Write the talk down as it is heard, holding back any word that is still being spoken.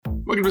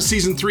Welcome to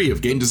Season 3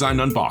 of Game Design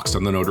Unboxed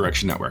on the No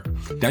Direction Network.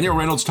 Danielle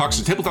Reynolds talks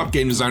to tabletop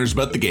game designers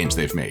about the games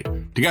they've made.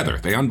 Together,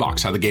 they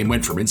unbox how the game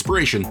went from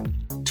inspiration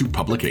to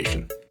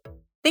publication.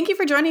 Thank you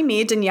for joining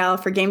me, Danielle,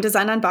 for Game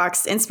Design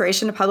Unboxed,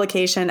 Inspiration to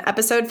Publication,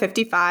 Episode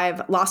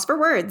 55, Lost for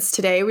Words.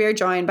 Today, we are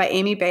joined by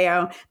Amy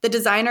Baio, the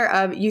designer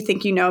of You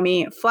Think You Know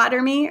Me,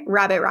 Flatter Me,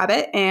 Rabbit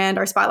Rabbit, and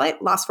our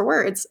spotlight, Lost for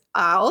Words.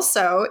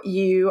 Also,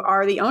 you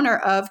are the owner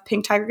of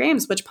Pink Tiger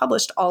Games, which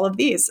published all of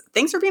these.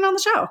 Thanks for being on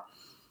the show.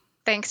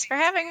 Thanks for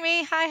having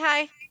me.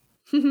 Hi.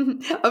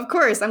 Of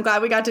course. I'm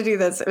glad we got to do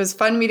this. It was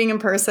fun meeting in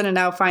person and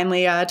now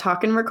finally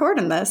talking and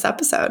recording this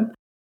episode.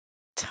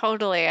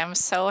 Totally. I'm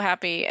so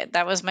happy.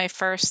 That was my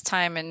first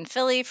time in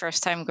Philly,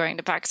 first time going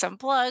to PAX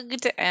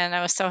Unplugged, and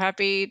I was so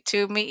happy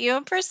to meet you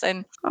in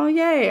person. Oh,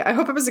 yay. I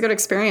hope it was a good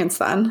experience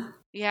then.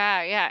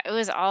 Yeah. It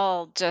was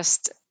all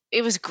just,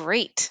 it was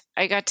great.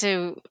 I got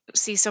to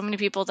see so many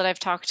people that I've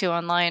talked to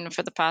online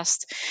for the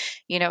past,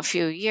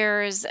 few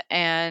years,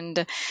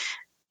 and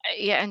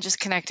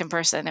just connect in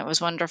person. It was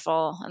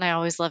wonderful. And I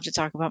always love to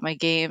talk about my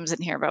games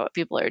and hear about what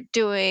people are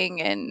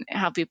doing and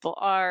how people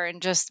are,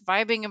 and just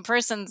vibing in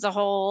person is a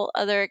whole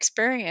other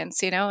experience.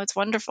 It's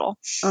wonderful.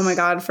 Oh my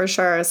God, for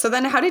sure. So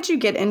then how did you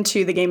get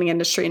into the gaming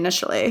industry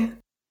initially?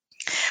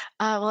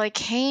 Well, I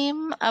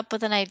came up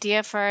with an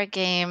idea for a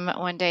game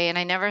one day, and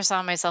I never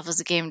saw myself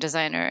as a game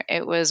designer.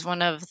 It was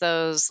one of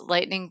those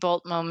lightning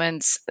bolt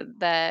moments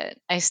that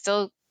I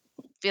still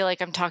feel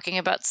like I'm talking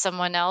about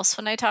someone else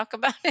when I talk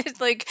about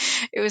it. Like,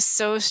 it was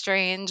so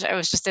strange. I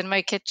was just in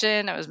my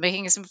kitchen. I was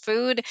making some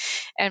food,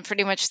 and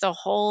pretty much the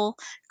whole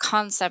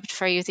concept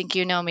for You Think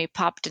You Know Me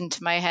popped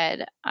into my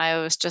head. I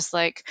was just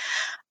like,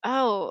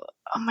 oh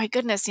my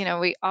goodness,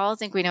 we all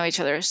think we know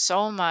each other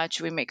so much.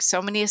 We make so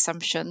many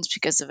assumptions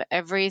because of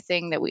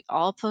everything that we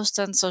all post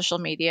on social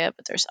media,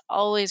 but there's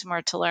always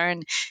more to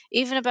learn,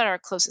 even about our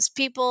closest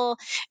people.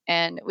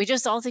 And we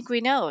just all think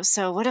we know.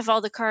 So what if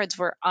all the cards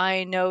were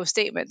I know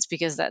statements?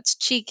 Because that's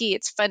cheeky.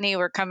 It's funny.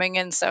 We're coming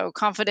in so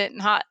confident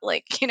and hot.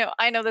 Like,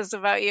 I know this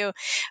about you,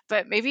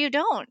 but maybe you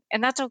don't.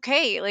 And that's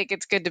okay. Like,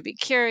 it's good to be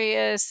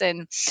curious.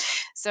 And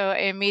so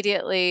I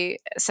immediately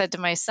said to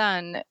my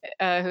son,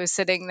 who's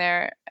sitting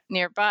there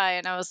nearby,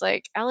 and I was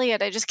like,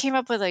 Elliot, I just came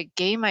up with a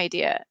game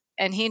idea.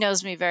 And he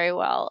knows me very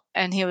well.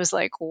 And he was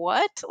like,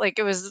 what? Like,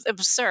 it was an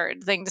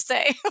absurd thing to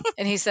say.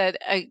 And he said,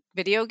 a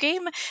video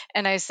game?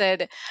 And I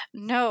said,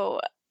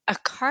 no, a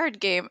card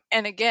game.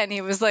 And again,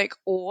 he was like,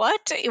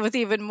 what? With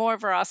even more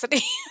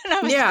veracity. And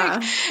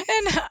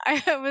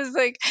I was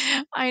like,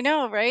 I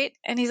know, right?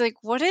 And he's like,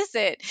 what is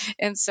it?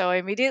 And so I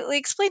immediately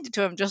explained it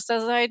to him, just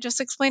as I just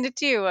explained it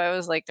to you. I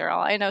was like, they're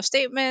all I know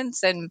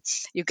statements, and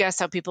you guessed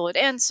how people would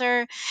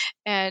answer.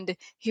 And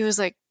he was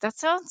like, that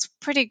sounds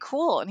pretty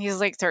cool. And he was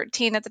like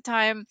 13 at the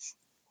time.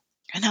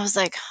 And I was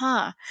like,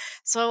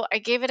 So I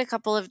gave it a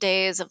couple of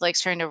days of like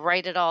trying to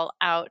write it all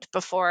out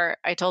before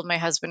I told my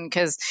husband,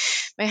 because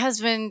my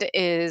husband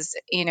is,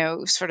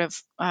 sort of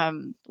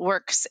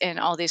works in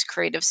all these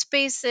creative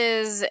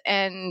spaces.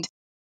 And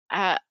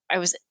I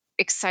was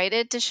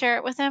excited to share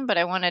it with him, but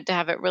I wanted to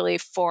have it really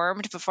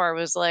formed before I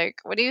was like,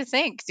 what do you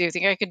think? Do you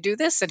think I could do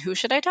this? And who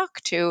should I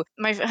talk to?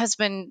 My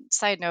husband,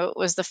 side note,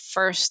 was the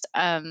first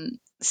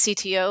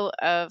CTO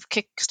of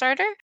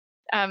Kickstarter.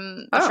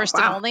 The first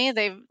and only.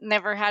 They've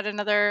never had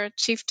another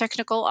chief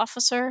technical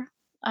officer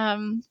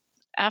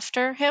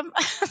after him,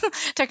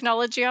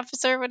 technology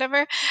officer,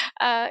 whatever.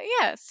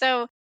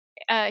 So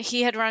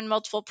he had run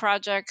multiple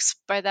projects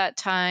by that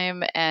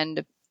time,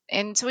 and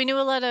so we knew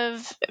a lot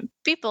of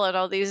people in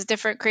all these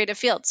different creative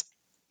fields.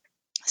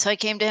 So I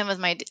came to him with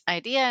my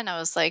idea, and I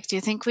was like, do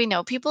you think we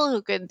know people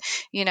who could,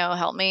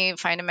 help me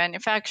find a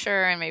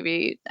manufacturer, and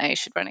maybe I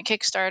should run a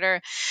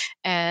Kickstarter?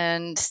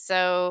 And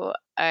so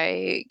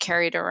I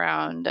carried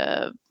around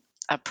a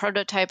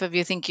prototype of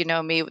You Think You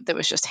Know Me that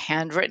was just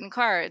handwritten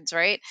cards,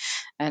 right?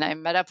 And I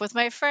met up with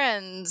my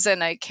friends,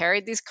 and I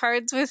carried these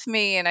cards with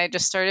me, and I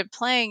just started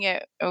playing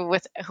it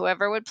with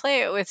whoever would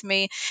play it with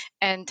me.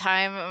 And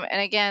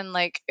again,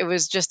 like, it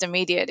was just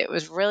immediate. It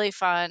was really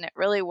fun. It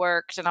really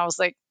worked. And I was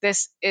like,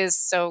 this is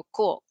so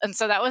cool. And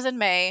so that was in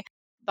May.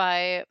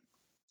 By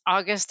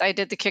August, I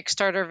did the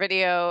Kickstarter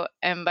video,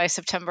 and by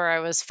September, I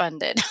was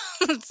funded.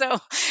 So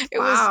it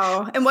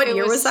was. And what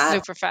year was that?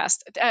 Super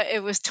fast.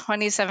 It was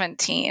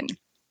 2017.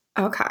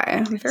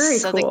 Okay, very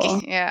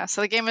cool.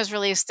 So the game was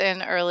released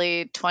in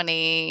early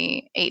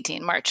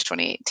 2018, March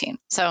 2018.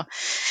 So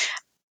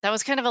that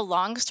was kind of a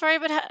long story,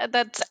 but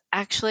that's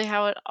actually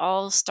how it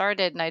all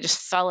started. And I just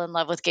fell in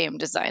love with game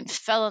design,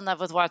 fell in love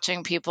with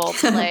watching people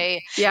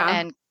play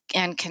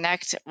and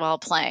connect while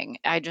playing.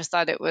 I just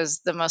thought it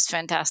was the most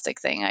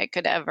fantastic thing I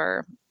could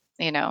ever,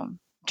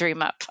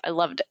 dream up. I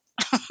loved it.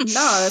 No,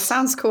 that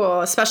sounds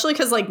cool, especially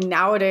because like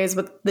nowadays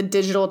with the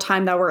digital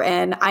time that we're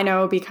in, I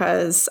know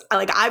because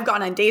I've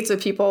gone on dates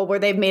with people where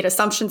they've made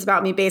assumptions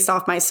about me based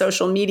off my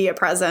social media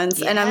presence.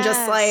 Yes. And I'm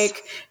just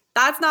like,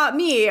 that's not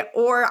me.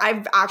 Or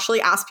I've actually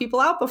asked people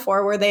out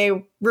before where they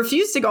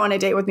refused to go on a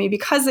date with me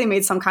because they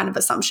made some kind of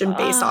assumption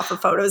based off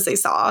of photos they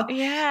saw.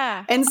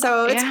 Yeah. And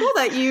so it's cool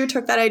that you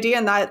took that idea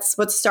and that's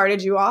what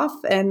started you off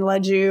and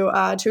led you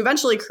to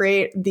eventually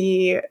create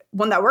the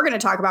one that we're going to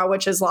talk about,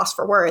 which is Lost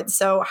for Words.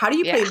 So how do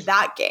you play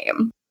that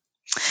game?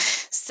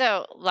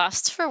 So,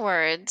 Lost for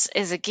Words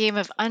is a game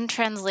of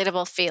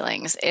untranslatable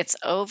feelings. It's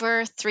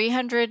over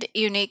 300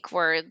 unique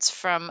words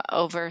from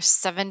over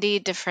 70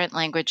 different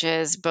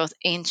languages, both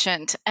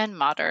ancient and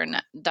modern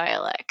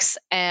dialects.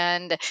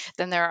 And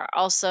then there are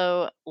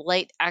also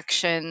light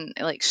action,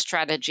 like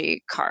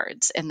strategy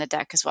cards in the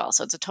deck as well.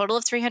 So, it's a total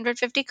of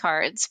 350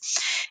 cards.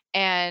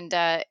 And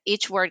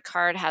each word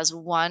card has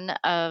one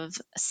of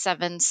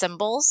 7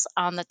 symbols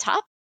on the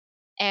top.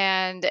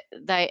 And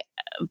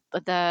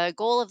the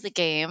goal of the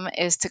game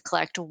is to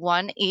collect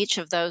one each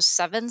of those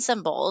 7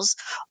 symbols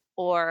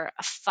or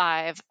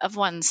 5 of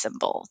one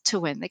symbol to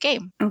win the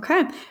game.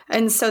 Okay.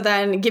 And so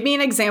then give me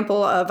an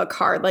example of a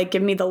card. Like,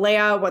 give me the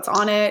layout, what's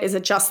on it. Is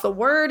it just the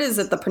word? Is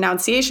it the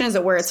pronunciation? Is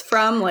it where it's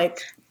from?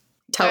 Like,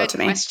 tell it to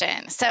me. Good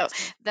question. So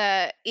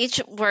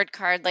each word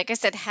card, like I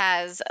said,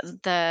 has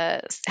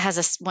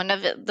one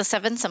of the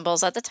 7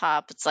 symbols at the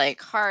top. It's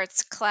like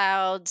hearts,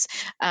 clouds,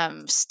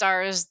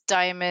 stars,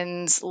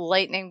 diamonds,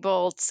 lightning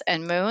bolts,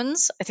 and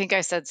moons. I think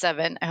I said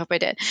 7. I hope I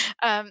did.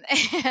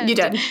 You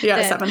did.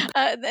 Yeah, 7.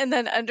 And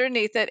then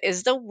underneath it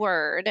is the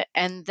word,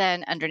 and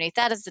then underneath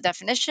that is the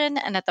definition,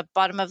 and at the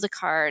bottom of the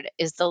card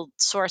is the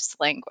source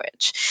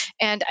language.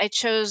 And I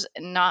chose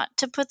not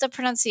to put the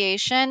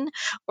pronunciation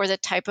or the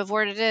type of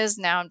word it is,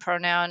 noun,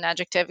 pronoun,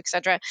 adjective,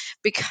 etc.,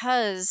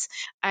 because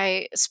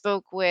I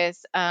spoke with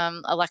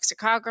a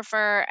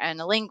lexicographer and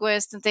a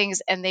linguist and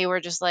things, and they were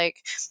just like,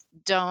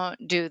 don't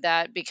do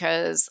that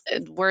because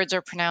words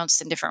are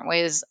pronounced in different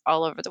ways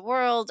all over the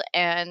world,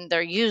 and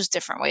they're used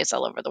different ways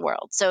all over the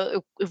world.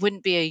 So it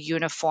wouldn't be a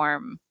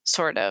uniform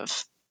sort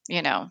of,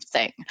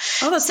 thing.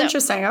 Oh, that's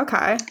interesting.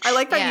 Okay. I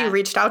like that you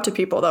reached out to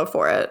people, though,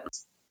 for it.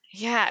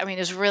 Yeah. I mean,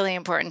 it was really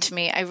important to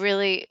me.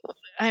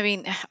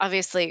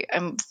 Obviously,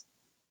 I'm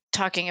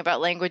talking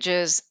about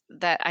languages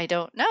that I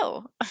don't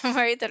know,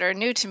 right, that are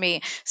new to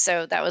me.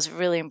 So that was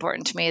really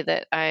important to me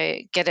that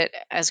I get it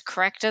as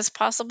correct as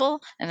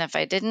possible. And if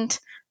I didn't,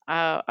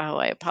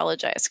 I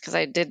apologize, because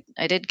I did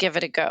give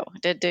it a go. I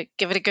did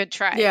give it a good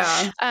try.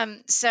 Yeah.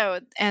 So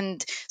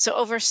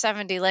over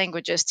 70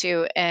 languages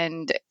too,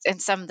 and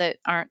some that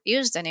aren't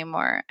used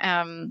anymore,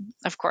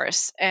 of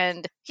course.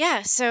 And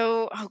yeah,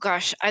 so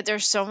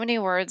there's so many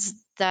words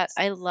that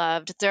I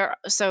loved.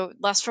 So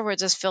Lost for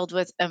Words is filled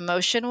with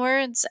emotion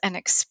words and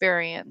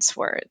experience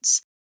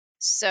words.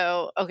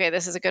 So, okay,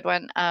 this is a good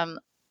one.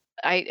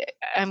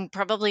 I'm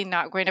probably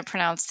not going to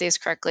pronounce these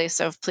correctly,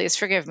 so please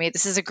forgive me.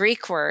 This is a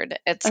Greek word.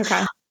 It's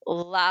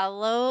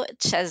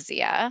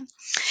lalochesia,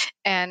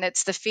 and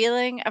it's the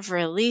feeling of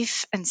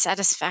relief and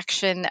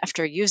satisfaction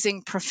after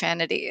using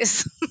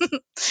profanities.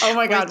 Oh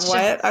my God,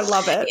 what? I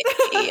love it.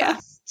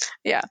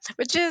 Yeah,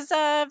 which is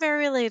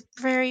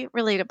very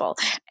relatable.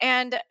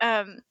 And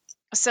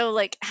so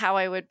like how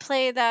I would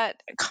play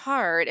that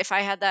card, if I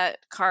had that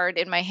card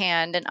in my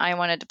hand and I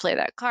wanted to play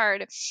that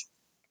card,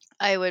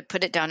 I would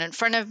put it down in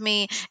front of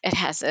me. It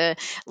has a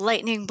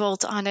lightning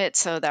bolt on it,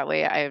 so that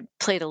way I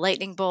played a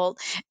lightning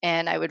bolt,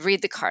 and I would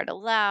read the card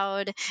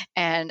aloud,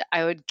 and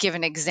I would give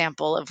an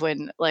example of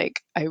when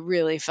like I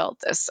really felt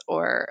this,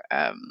 or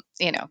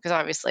because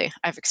obviously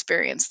I've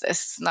experienced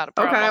this. It's not a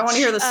problem. Okay, I want to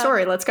hear the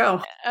story. Let's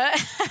go.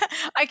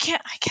 I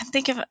can't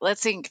think of it.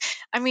 Let's think.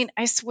 I mean,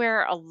 I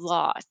swear a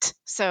lot,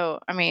 so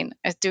I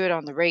do it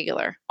on the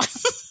regular.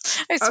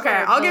 Okay,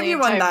 I'll give you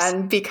one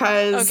then,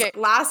 because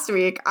last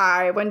week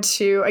I went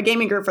to a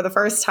gaming group for the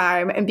first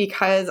time, and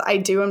because I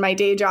do in my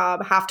day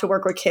job have to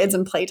work with kids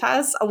and play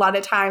tests, a lot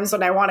of times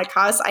when I want to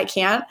cuss, I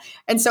can't.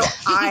 And so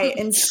I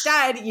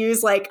instead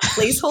use like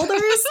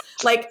placeholders,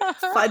 like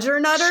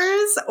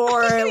fudgernutters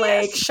or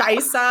like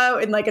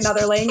shisa in like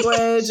another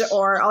language,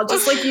 or I'll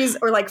just like use,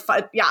 or like,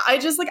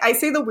 I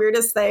say the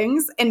weirdest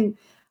things,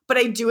 but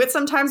I do it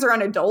sometimes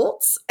around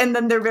adults, and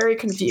then they're very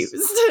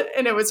confused.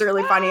 And it was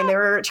really funny. And they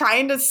were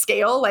trying to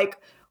scale like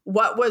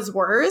what was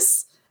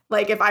worse.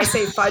 Like if I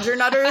say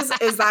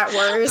fudgernutters, is that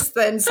worse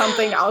than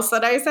something else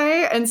that I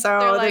say? And so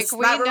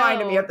that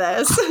reminded me of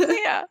this.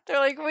 Yeah. They're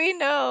like, we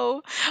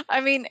know.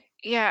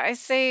 I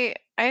say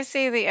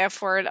the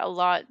F word a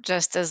lot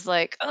just as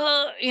like,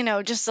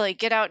 just to like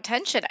get out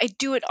tension. I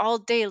do it all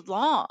day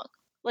long.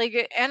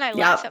 And I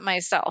laugh at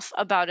myself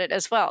about it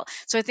as well.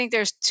 So I think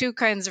there's 2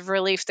 kinds of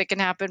relief that can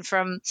happen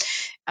from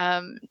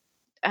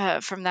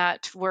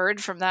that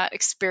word, from that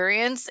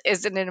experience.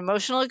 Is it an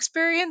emotional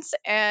experience,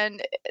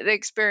 and the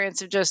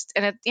experience of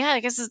I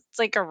guess it's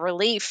like a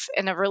relief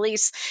and a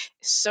release.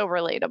 So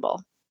relatable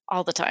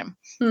all the time.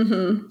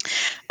 Mm-hmm.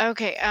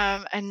 Okay,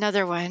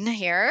 another one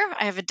here.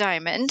 I have a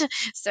diamond.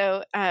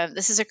 So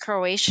this is a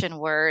Croatian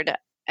word.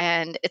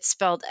 and it's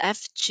spelled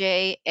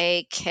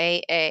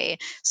Fjaka.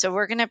 So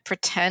we're going to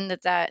pretend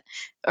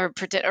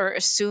or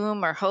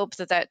assume or hope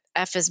that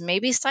F is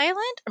maybe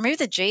silent, or maybe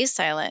the J is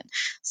silent.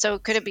 So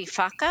could it be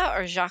Faka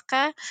or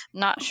Jaka?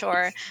 Not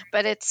sure,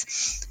 but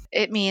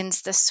it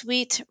means the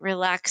sweet,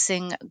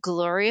 relaxing,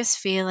 glorious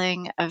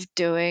feeling of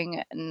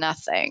doing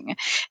nothing.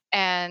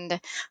 And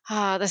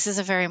this is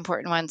a very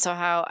important one. So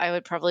how I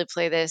would probably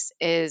play this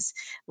is,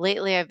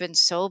 lately I've been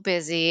so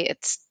busy.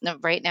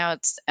 Right now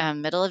it's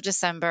middle of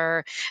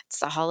December. It's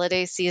the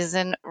holiday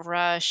season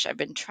rush. I've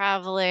been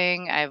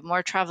traveling. I have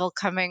more travel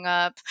coming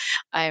up.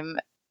 I'm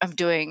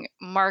doing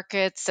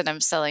markets and I'm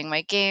selling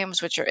my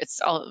games,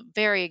 it's all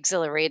very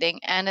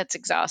exhilarating and it's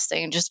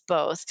exhausting, just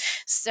both.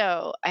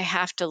 So I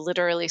have to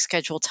literally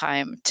schedule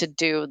time to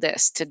do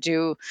this, to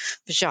do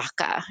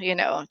Jaka,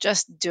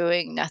 just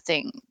doing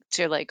nothing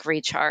to like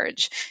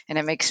recharge. And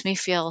it makes me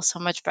feel so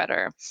much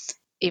better,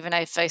 even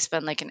if I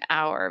spend like an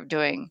hour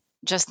doing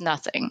just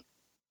nothing,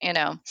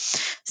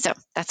 So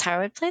that's how I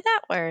would play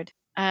that word.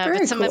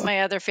 But some of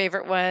my other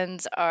favorite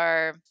ones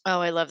are,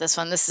 I love this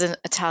one. This is an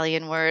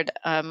Italian word,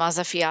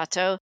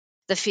 mozzafiato,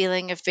 the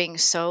feeling of being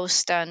so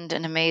stunned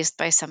and amazed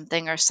by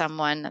something or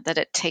someone that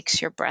it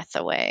takes your breath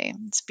away.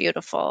 It's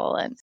beautiful.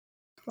 And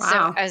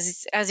wow.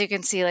 So as you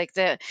can see, like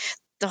the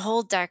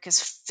whole deck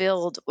is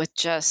filled with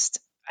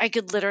I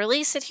could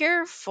literally sit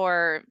here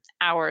for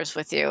hours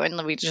with you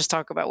and we just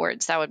talk about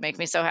words. That would make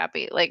me so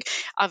happy. Like,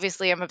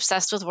 obviously I'm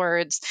obsessed with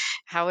words.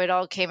 How it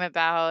all came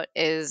about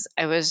is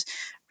I was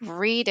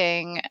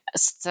reading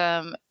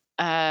some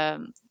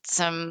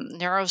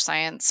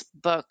neuroscience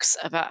books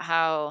about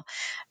how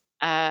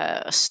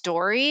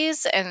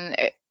stories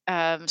and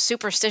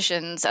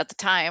superstitions at the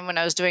time when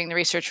I was doing the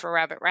research for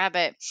Rabbit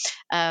Rabbit,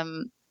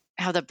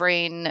 how the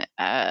brain,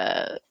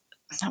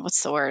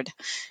 what's the word?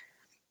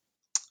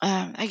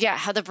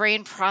 How the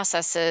brain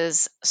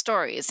processes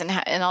stories,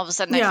 and all of a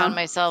sudden I found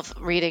myself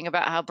reading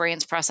about how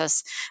brains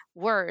process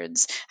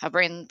words, how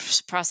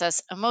brains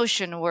process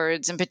emotion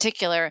words in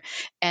particular,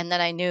 and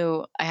then I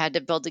knew I had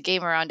to build a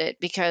game around it,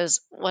 because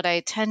what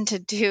I tend to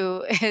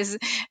do is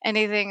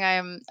anything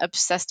I'm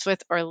obsessed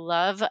with or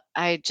love,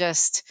 I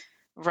just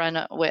run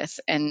with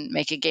and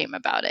make a game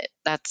about it.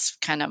 That's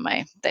kind of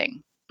my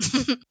thing.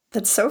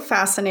 That's so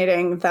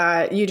fascinating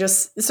that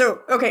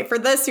okay, for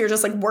this, you're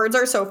just like, words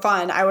are so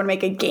fun, I would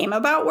make a game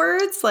about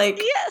words? Like,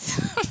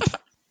 yes.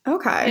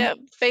 Okay. Yeah,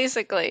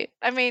 basically.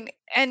 I mean,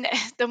 and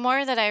the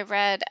more that I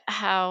read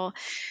how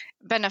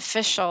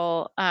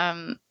beneficial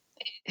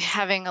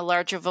having a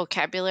larger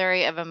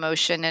vocabulary of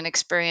emotion and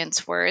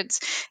experience words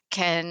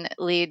can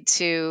lead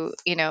to,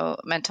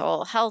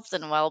 mental health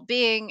and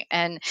well-being.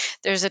 And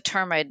there's a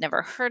term I'd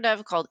never heard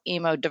of called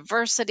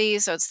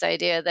emodiversity. So it's the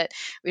idea that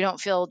we don't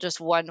feel just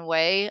one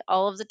way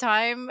all of the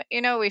time.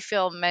 We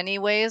feel many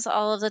ways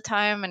all of the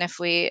time. And if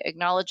we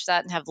acknowledge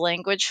that and have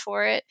language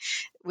for it,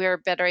 we're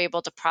better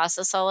able to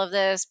process all of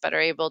this, better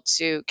able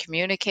to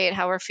communicate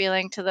how we're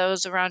feeling to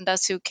those around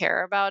us who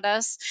care about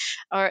us,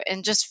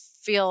 and just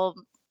feel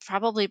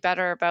probably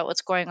better about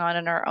what's going on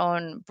in our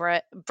own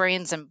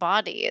brains and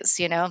bodies,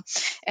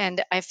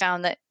 And I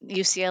found that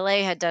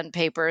UCLA had done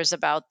papers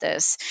about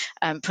this,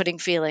 putting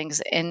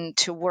feelings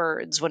into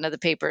words, one of the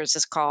papers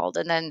is called.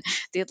 And then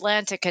The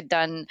Atlantic had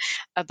done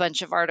a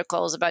bunch of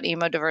articles about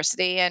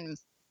emodiversity, and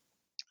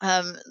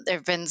there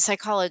have been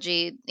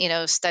psychology,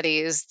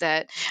 studies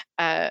that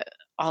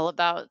all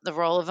about the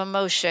role of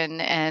emotion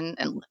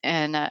and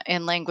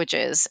in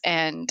languages,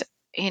 and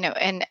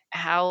and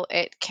how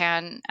it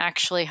can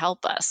actually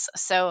help us.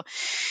 So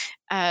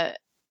I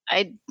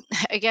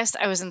guess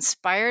I was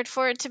inspired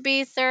for it to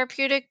be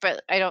therapeutic,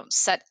 but I don't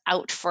set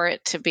out for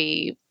it to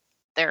be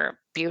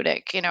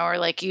therapeutic, or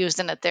like used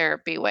in a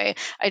therapy way.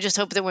 I just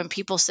hope that when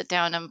people sit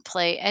down and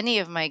play any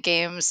of my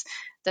games,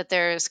 that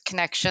there's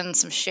connection,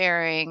 some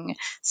sharing,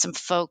 some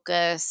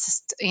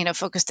focused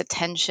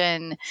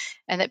attention,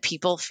 and that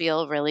people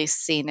feel really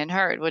seen and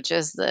heard, which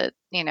is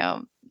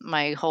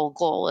my whole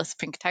goal with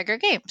Pink Tiger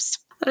Games.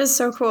 That is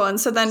so cool.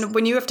 And so then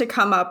when you have to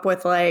come up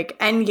with like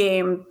end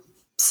game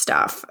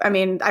stuff, I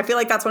mean, I feel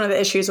like that's one of the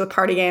issues with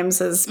party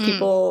games is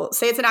people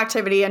say it's an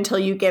activity until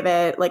you give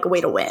it like a way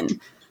to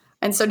win.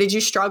 And so did you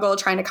struggle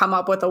trying to come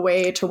up with a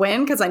way to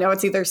win? Because I know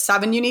it's either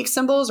 7 unique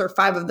symbols or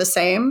 5 of the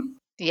same.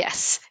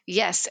 Yes.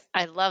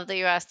 I love that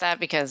you asked that,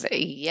 because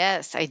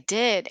yes, I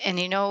did. And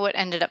you know what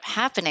ended up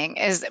happening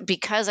is,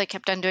 because I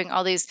kept on doing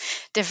all these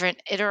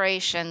different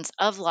iterations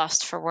of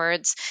Lost for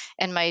Words,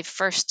 and my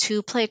first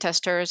 2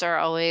 playtesters are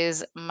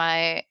always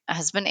my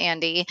husband,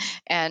 Andy,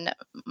 and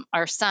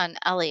our son,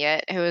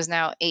 Elliot, who is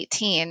now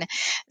 18.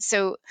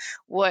 So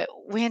what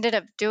we ended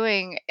up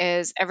doing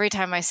is, every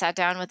time I sat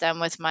down with them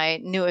with my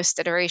newest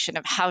iteration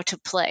of how to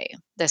play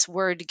this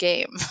word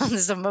game,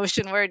 this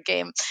emotion word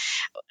game,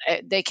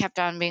 they kept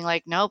on being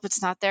like, nope,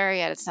 it's not there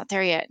yet. It's not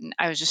there yet. And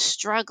I was just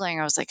struggling.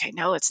 I was like, I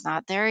know it's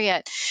not there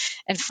yet.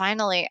 And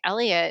finally,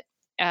 Elliot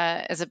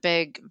is a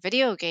big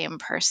video game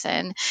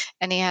person,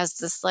 and he has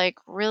this like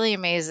really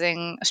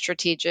amazing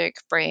strategic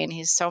brain.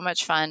 He's so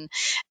much fun.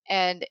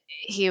 And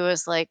he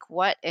was like,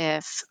 what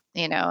if,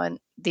 and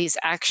these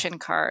action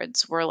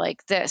cards were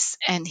like this.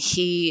 And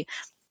he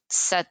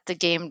set the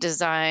game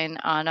design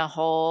on a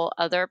whole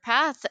other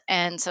path.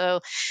 And so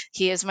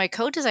he is my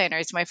co-designer.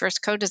 He's my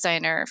first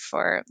co-designer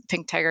for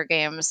Pink Tiger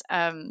Games.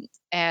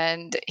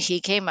 And he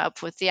came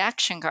up with the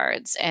action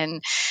cards.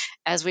 And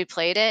as we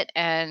played it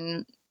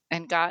and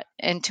got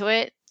into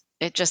it,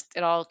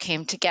 it all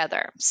came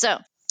together. So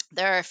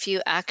there are a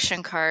few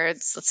action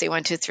cards. Let's see,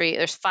 1, 2, 3.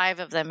 There's 5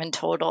 of them in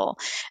total.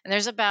 And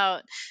there's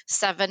about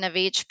 7 of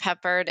each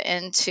peppered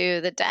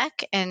into the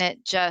deck. And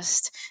it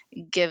just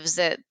gives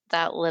it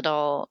that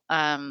little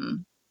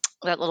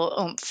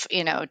oomph,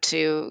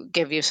 to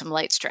give you some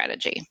light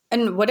strategy.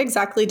 And what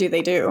exactly do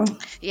they do?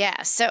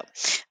 Yeah. So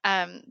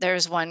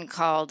there's one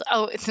called,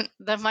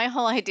 my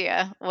whole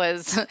idea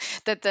was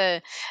that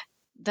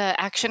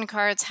the action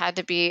cards had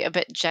to be a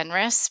bit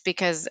generous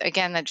because,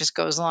 again, that just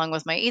goes along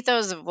with my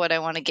ethos of what I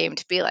want a game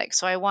to be like.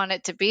 So I want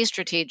it to be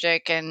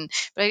strategic,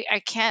 but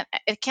it can't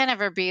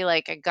ever be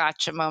like a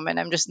gotcha moment.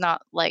 I'm just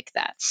not like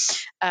that.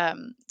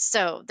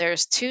 So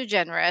there's 2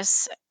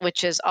 generous,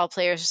 which is all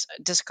players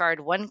discard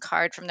 1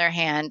 card from their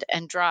hand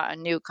and draw a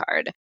new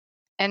card.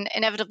 And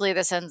inevitably,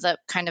 this ends up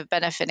kind of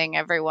benefiting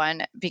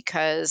everyone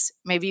because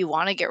maybe you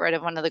want to get rid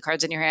of one of the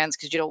cards in your hands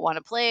because you don't want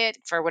to play it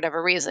for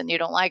whatever reason. You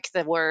don't like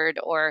the word,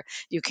 or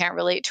you can't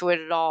relate to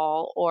it at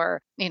all,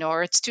 or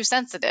it's too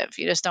sensitive.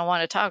 You just don't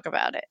want to talk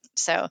about it.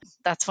 So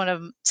that's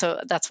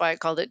why I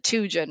called it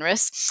 2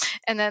 generous.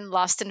 And then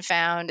Lost and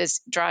Found is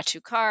draw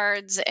 2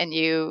 cards, and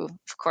you,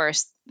 of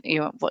course,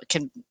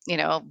 can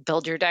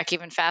build your deck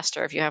even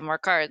faster if you have more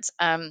cards.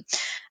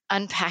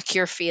 Unpack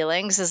Your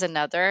Feelings is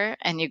another,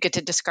 and you get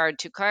to discard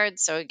 2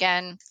 cards. So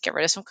again, get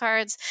rid of some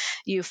cards.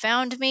 You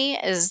Found Me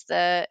is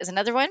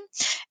another one,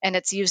 and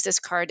it's use this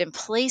card in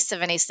place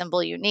of any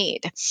symbol you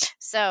need.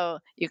 So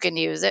you can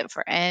use it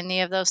for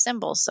any of those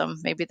symbols. So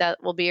maybe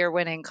that will be your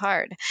winning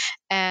card.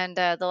 And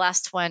the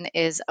last one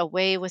is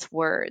Away with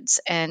Words.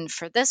 And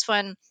for this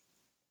one,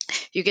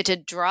 you get to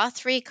draw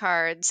 3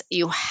 cards.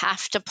 You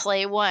have to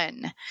play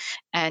 1,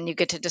 and you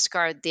get to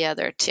discard the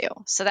other 2.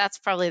 So that's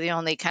probably the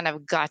only kind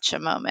of gotcha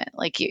moment.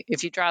 Like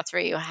if you draw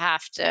 3, you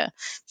have to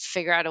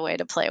figure out a way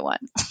to play 1.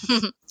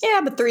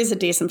 Yeah, but 3 is a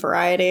decent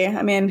variety.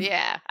 I mean,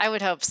 yeah, I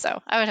would hope so.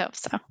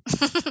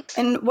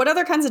 And what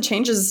other kinds of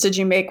changes did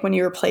you make when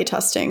you were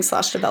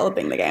playtesting /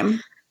 developing the game?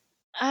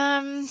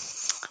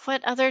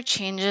 What other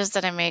changes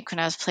did I make when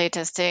I was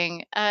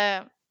playtesting?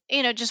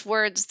 Just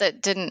words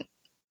that didn't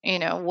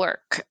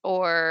work,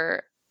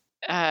 or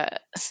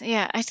that's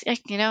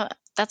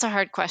a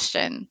hard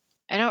question.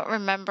 I don't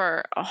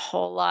remember a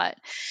whole lot.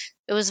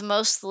 It was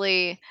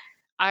mostly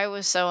I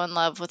was so in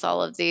love with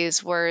all of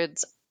these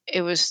words.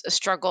 It was a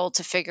struggle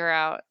to figure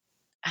out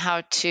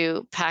how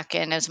to pack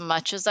in as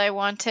much as I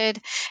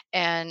wanted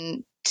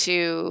and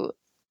to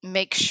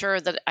make sure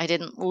that I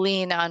didn't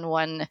lean on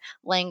one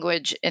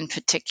language in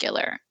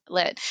particular.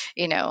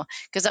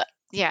 Because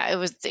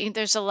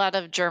there's a lot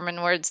of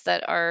German words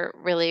that are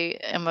really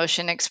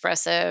emotion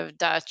expressive,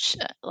 Dutch,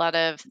 a lot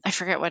of, I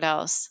forget what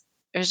else.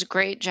 There's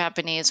great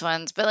Japanese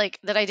ones, but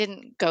that I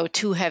didn't go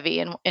too heavy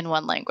in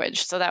one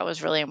language. So that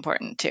was really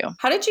important too.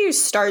 How did you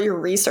start your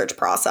research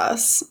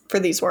process for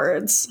these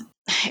words?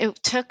 It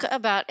took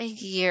about a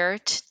year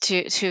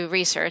to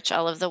research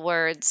all of the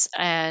words,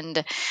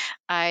 and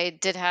I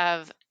did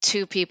have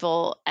 2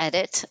 people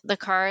edit the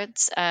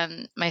cards.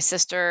 My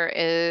sister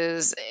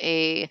is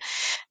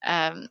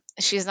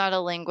she's not a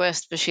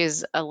linguist, but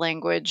she's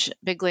a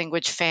big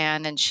language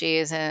fan, and she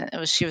was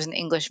an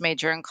English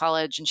major in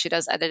college, and she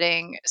does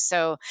editing.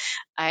 So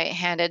I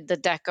handed the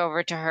deck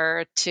over to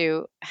her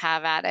to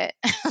have at it.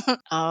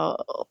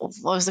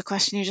 What was the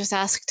question you just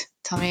asked?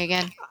 Tell me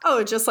again.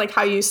 Oh, just like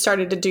how you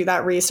started to do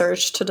that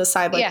research to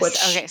decide which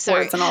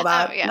words and all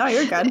that. Yeah. No,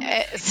 you're good.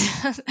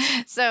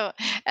 So,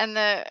 and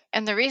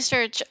the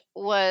research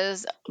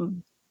was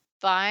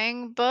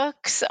buying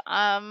books.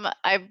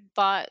 I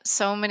bought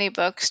so many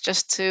books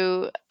just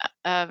to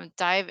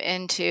dive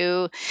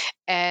into,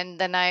 and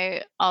then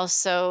I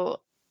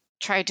also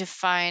tried to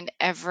find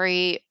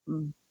every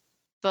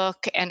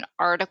book and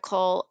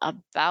article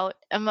about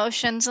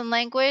emotions and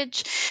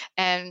language,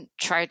 and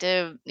try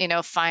to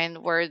find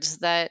words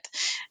that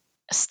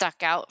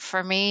stuck out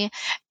for me.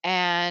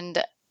 And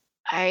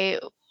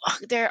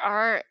there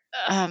are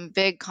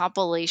big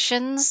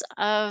compilations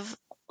of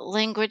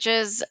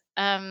languages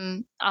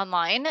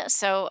online,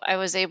 so I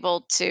was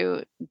able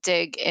to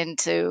dig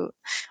into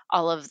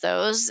all of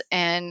those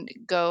and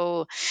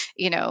go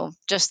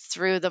just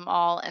through them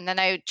all, and then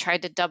I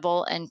tried to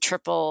double and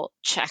triple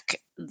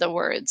check the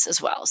words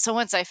as well. So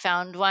once I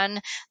found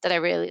one that I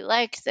really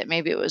liked, that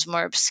maybe it was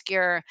more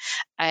obscure,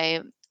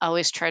 I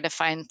always try to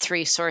find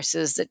 3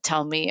 sources that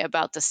tell me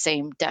about the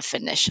same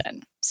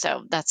definition.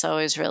 So that's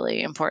always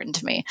really important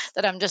to me,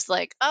 that I'm just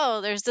like,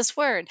 oh, there's this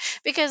word,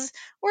 because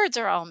words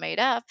are all made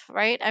up,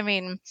 right? I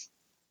mean,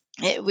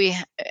 we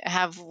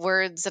have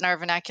words in our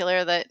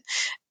vernacular that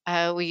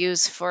we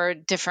use for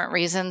different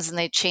reasons, and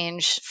they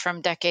change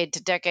from decade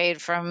to decade,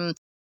 from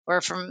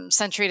or from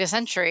century to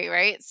century,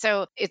 right?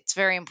 So it's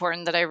very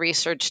important that I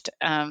researched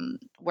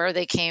where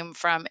they came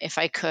from, if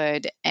I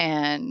could,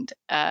 and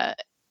what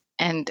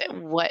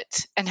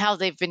and how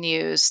they've been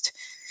used.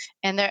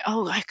 And there,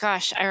 oh my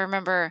gosh, I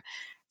remember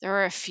there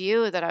were a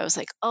few that I was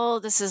like, oh,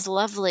 this is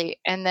lovely.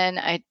 And then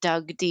I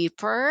dug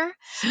deeper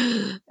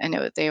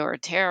and they were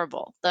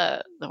terrible.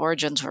 The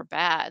origins were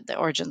bad. The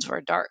origins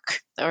were dark.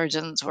 The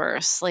origins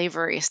were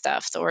slavery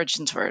stuff. The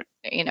origins were,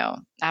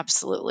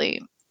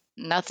 absolutely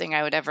nothing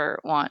I would ever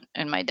want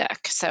in my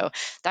deck. So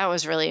that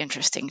was really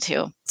interesting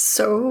too.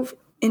 So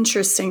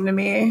interesting to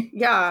me.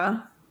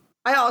 Yeah.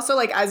 I also,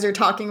 like, as you're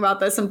talking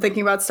about this, I'm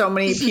thinking about so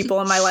many people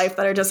in my life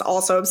that are just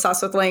also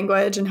obsessed with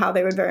language and how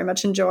they would very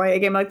much enjoy a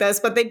game like this,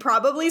 but they'd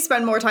probably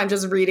spend more time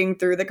just reading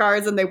through the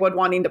cards than they would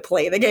wanting to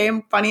play the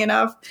game, funny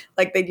enough.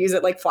 Like, they'd use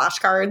it like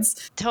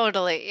flashcards.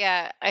 Totally.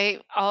 Yeah.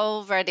 I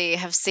already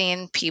have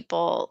seen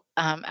people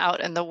out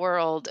in the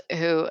world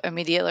who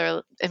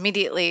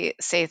immediately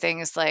say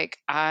things like,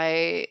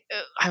 I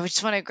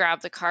just want to grab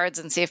the cards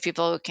and see if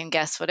people can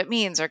guess what it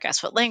means or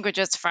guess what language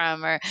it's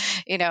from, or,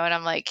 and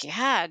I'm like,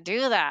 yeah,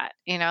 do that.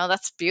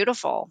 That's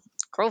beautiful.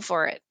 Go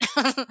for it.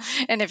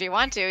 And if you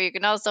want to, you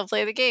can also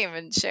play the game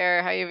and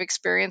share how you've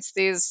experienced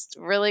these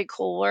really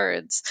cool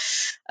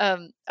words.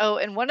 And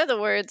one of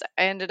the words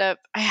I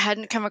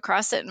hadn't come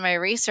across it in my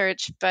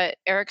research, but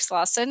Eric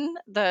Slauson,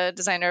 the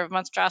designer of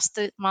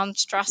Monstrosity.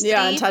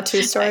 Yeah, and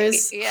Tattoo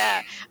Stories.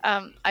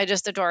 I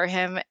just adore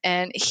him.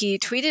 And he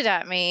tweeted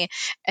at me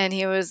and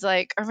he was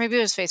like, or maybe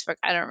it was Facebook,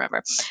 I don't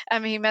remember.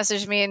 He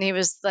messaged me and he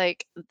was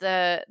like,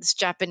 this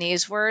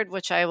Japanese word,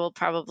 which I will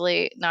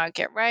probably not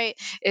get right.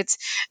 It's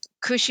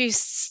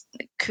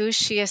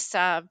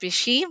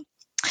kushiasabishi,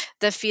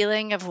 the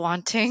feeling of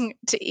wanting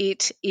to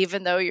eat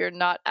even though you're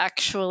not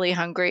actually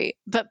hungry,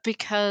 but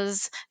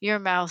because your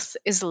mouth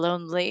is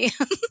lonely.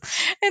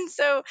 And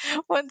so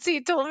once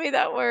he told me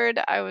that word,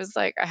 I was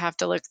like, I have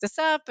to look this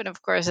up. And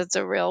of course, it's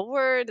a real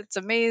word. It's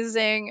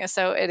amazing.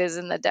 So it is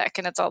in the deck,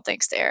 and it's all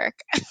thanks to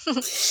Eric. Oh,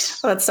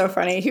 that's so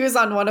funny. He was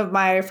on one of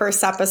my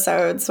first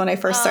episodes when I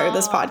first started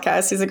this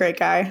podcast. He's a great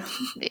guy.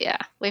 Yeah.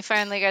 We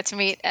finally got to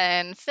meet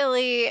in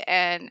Philly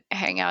and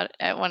hang out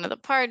at one of the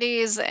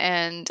parties,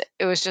 and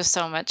it was just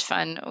so much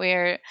fun.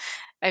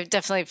 I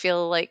definitely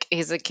feel like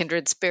he's a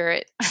kindred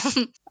spirit.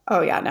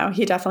 Oh, yeah, no,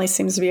 he definitely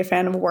seems to be a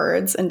fan of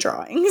words and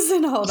drawings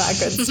and all that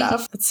good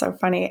stuff. It's so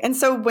funny. And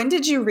so when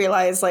did you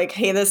realize, like,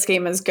 hey, this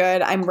game is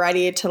good, I'm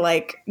ready to,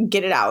 like,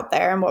 get it out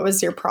there? And what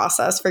was your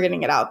process for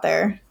getting it out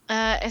there?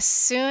 As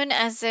soon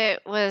as I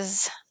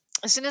was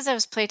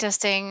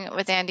playtesting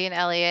with Andy and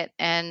Elliot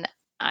and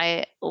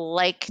I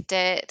liked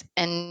it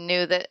and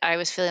knew that I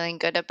was feeling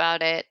good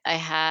about it, I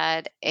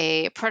had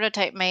a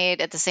prototype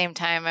made at the same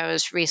time I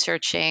was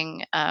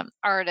researching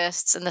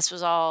artists, and this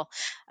was all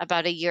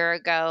about a year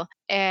ago.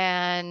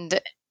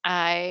 And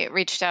I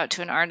reached out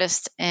to an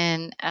artist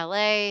in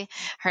LA.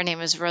 Her name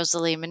is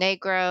Rosalie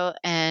Monegro,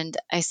 and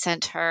I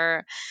sent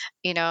her,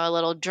 a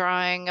little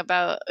drawing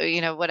about,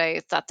 what I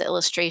thought the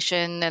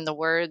illustration and the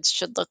words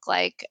should look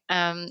like.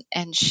 And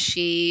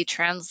she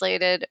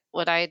translated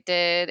what I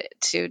did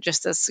to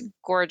just this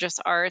gorgeous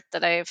art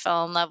that I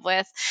fell in love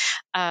with.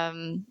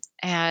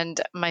 And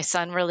my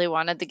son really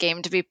wanted the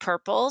game to be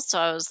purple. So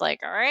I was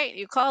like, all right,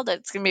 you called it.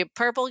 It's going to be a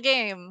purple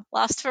game.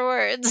 Lost for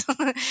words.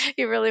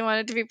 He really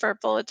wanted to be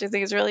purple, which I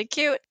think is really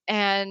cute.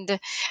 And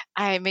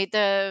I made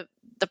the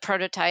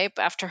prototype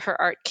after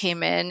her art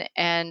came in,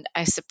 and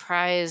I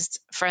surprised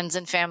friends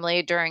and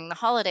family during the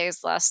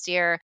holidays last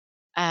year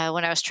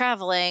when I was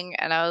traveling.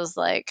 And I was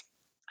like,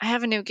 I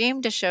have a new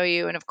game to show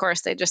you. And of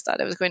course, they just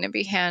thought it was going to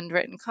be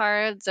handwritten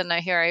cards. And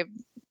I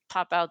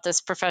pop out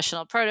this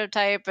professional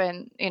prototype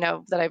and,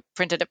 that I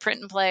printed a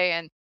print and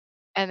play,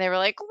 and they were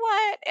like,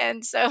 what?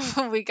 And so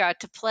we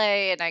got to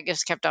play, and I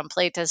just kept on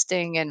play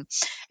testing, and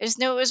I just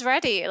knew it was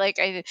ready. Like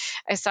I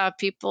saw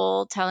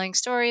people telling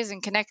stories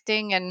and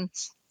connecting and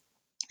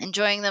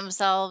enjoying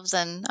themselves,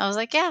 and I was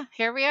like, yeah,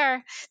 here we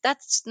are.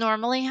 That's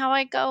normally how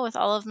I go with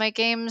all of my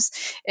games.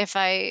 If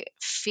I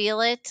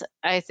feel it,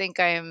 I think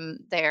I'm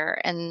there,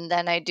 and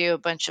then I do a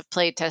bunch of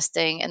play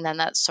testing, and then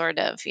that sort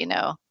of,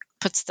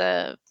 puts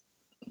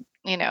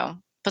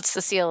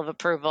the seal of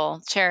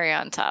approval, cherry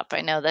on top.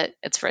 I know that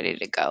it's ready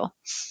to go.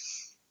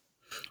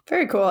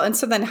 Very cool. And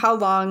so then how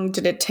long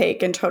did it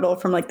take in total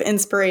from, like, the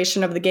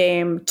inspiration of the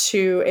game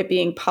to it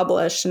being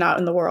published and out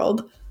in the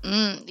world?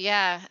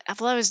 Yeah.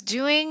 Well, I was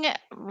doing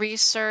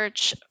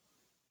research.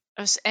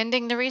 I was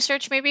ending the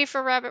research maybe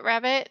for Rabbit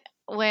Rabbit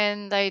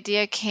when the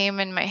idea came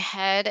in my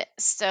head.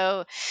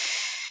 So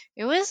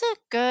it was a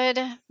good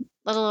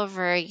little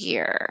over a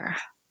year.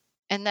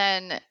 And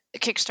then the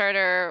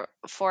Kickstarter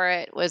for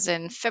it was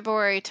in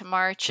February to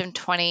March of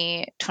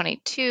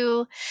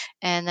 2022.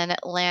 And then it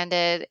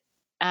landed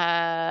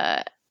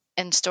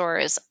in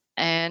stores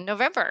in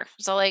November.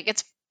 So, like,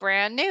 it's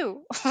brand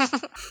new.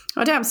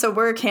 Oh, damn. So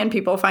where can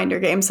people find your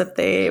games if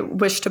they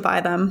wish to buy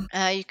them?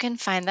 You can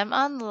find them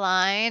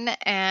online,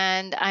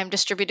 and I'm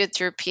distributed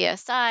through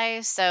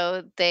PSI.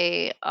 So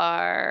they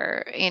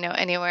are,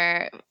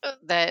 anywhere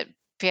that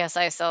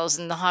PSI sells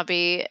in the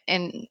hobby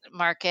in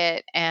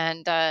market.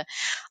 And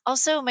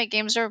also my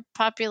games are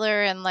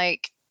popular in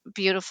like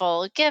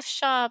beautiful gift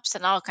shops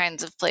and all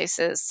kinds of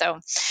places. So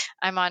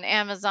I'm on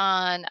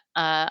Amazon,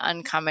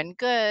 Uncommon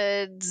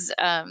Goods.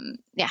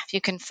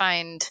 You can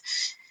find,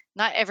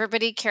 not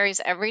everybody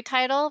carries every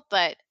title,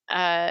 but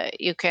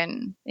you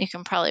can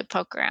probably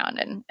poke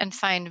around and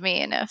find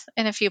me in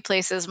a few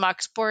places.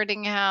 Mox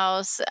Boarding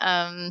House,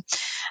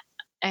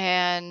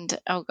 and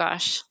oh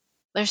gosh,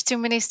 there's too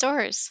many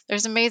stores.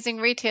 There's amazing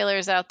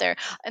retailers out there.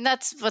 And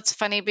that's what's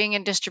funny, being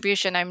in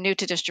distribution. I'm new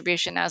to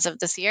distribution as of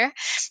this year.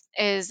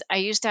 Is I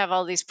used to have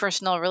all these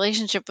personal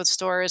relationship with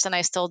stores, and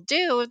I still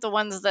do, the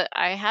ones that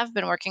I have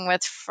been working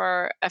with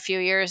for a few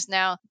years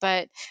now.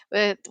 But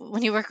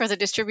when you work with a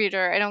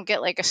distributor, I don't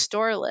get like a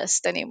store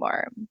list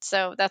anymore.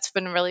 So that's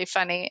been really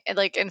funny.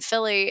 Like in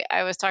Philly,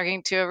 I was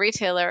talking to a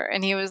retailer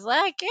and he was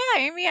like,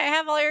 yeah, Amy, I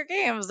have all your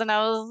games. And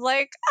I was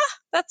like,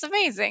 that's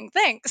amazing.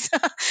 Thanks.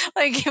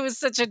 Like, it was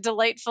such a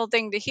delightful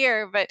thing to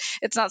hear, but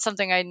it's not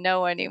something I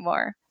know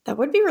anymore. That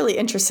would be really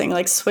interesting,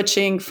 like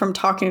switching from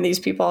talking to these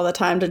people all the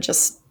time to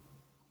just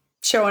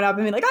showing up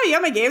and being like, oh, you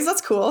have my games?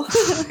 That's cool.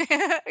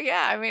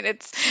 Yeah, I mean,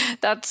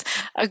 that's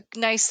a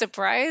nice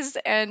surprise.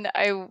 And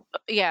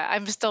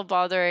I'm still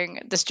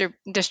bothering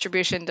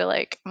distribution to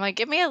like, I'm like,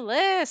 give me a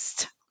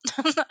list.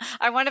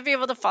 I want to be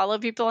able to follow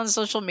people on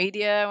social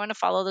media. I want to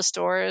follow the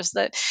stores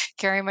that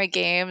carry my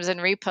games and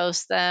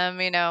repost them.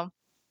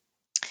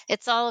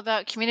 It's all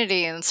about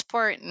community and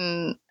support,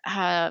 and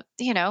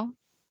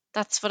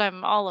that's what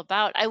I'm all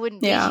about. I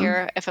wouldn't be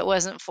here if it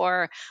wasn't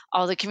for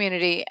all the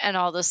community and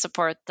all the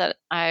support that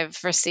I've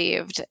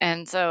received.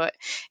 And so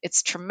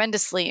it's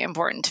tremendously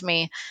important to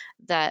me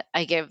that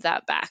I give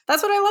that back.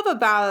 That's what I love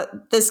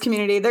about this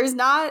community. There's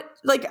not,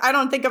 like, I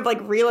don't think of like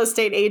real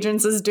estate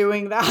agents as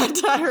doing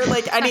that or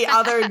like any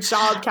other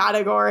job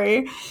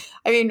category.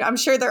 I mean, I'm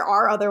sure there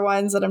are other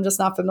ones that I'm just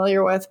not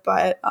familiar with,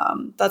 but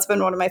that's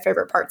been one of my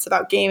favorite parts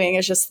about gaming,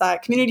 is just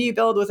that community you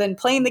build within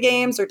playing the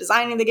games or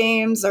designing the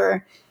games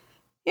or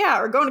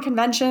going to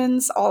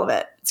conventions, all of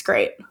it. It's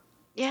great.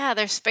 Yeah,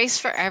 there's space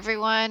for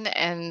everyone.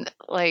 And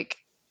like,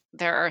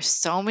 there are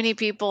so many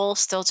people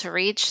still to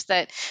reach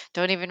that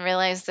don't even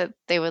realize that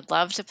they would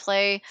love to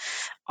play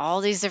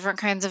all these different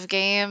kinds of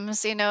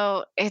games.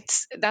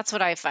 That's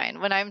what I find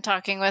when I'm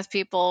talking with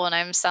people, when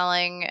I'm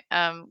selling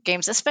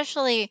games,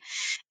 especially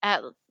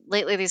at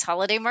lately these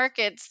holiday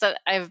markets that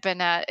I've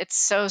been at. It's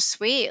so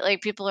sweet.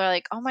 Like, people are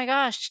like, oh my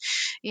gosh,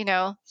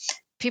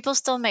 people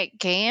still make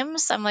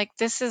games. I'm like,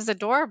 this is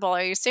adorable.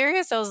 Are you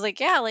serious? I was like,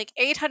 yeah, like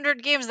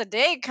 800 games a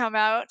day come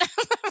out.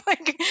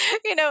 Like,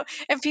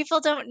 and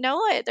people don't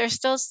know it. There's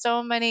still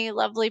so many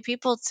lovely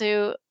people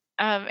to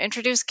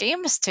introduce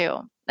games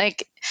to.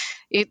 Like,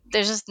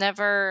 there's just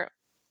never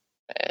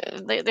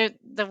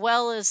the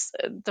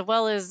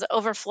well is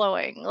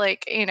overflowing.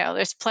 Like,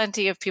 there's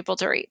plenty of people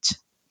to reach.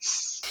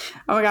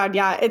 Oh my God.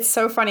 Yeah. It's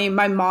so funny.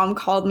 My mom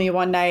called me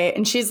one night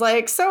and she's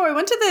like, so I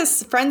went to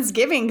this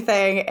Friendsgiving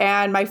thing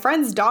and my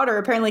friend's daughter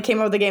apparently came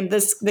over the game.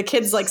 The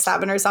kid's like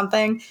 7 or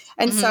something.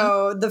 And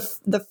so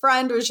the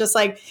friend was just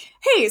like,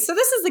 hey, so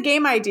this is the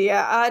game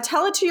idea.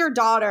 Tell it to your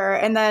daughter.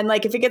 And then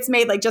like, if it gets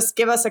made, like just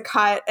give us a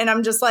cut. And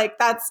I'm just like,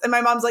 and my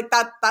mom's like,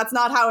 that's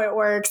not how it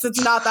works.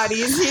 It's not that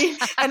easy.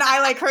 And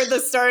I like heard the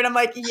story and I'm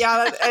like,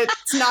 yeah,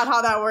 it's not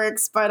how that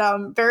works, but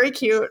very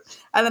cute.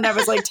 And then I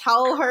was like,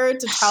 tell her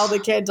to tell the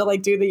kid to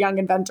like do the Young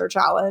Inventor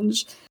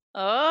Challenge.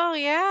 Oh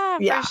yeah.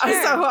 Yeah. For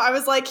sure. So I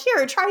was like,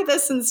 here, try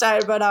this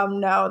instead. But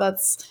no,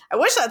 I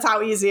wish that's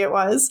how easy it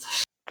was.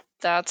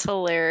 That's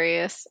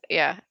hilarious.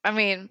 Yeah. I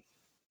mean,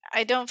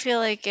 I don't feel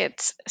like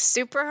it's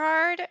super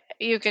hard.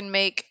 You can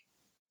make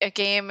a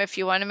game if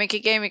you want to make a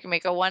game. You can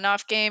make a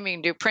one-off game. You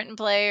can do print and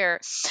play, or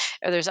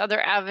there's other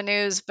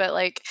avenues. But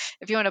like,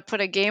 if you want to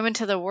put a game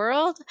into the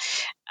world,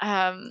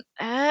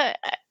 it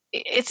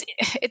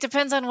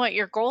depends on what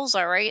your goals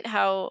are, right?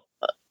 How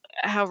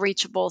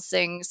reachable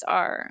things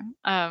are.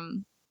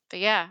 But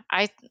yeah,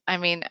 I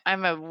mean,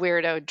 I'm a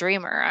weirdo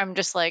dreamer. I'm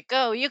just like,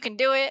 oh, you can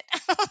do it.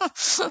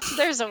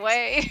 There's a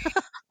way.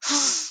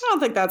 I don't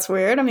think that's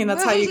weird. I mean,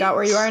 that's how you got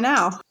where you are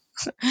now.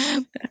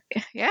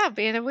 Yeah,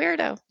 being a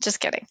weirdo. Just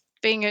kidding.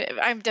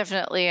 I'm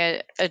definitely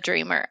a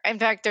dreamer. In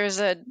fact, there's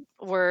a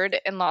word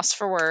in Lost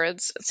for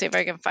Words. Let's see if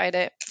I can find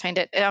it.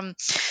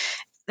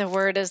 The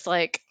word is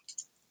like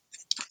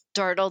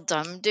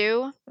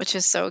Dartle-dum-doo, which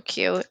is so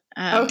cute.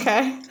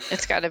 Okay.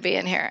 It's got to be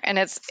in here. And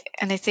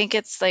I think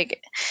it's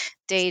like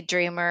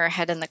daydreamer,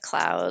 head in the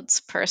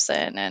clouds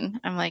person. And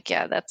I'm like,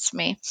 yeah, that's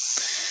me.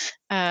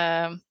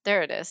 There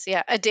it is.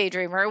 Yeah. A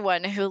daydreamer,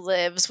 one who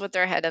lives with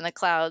their head in the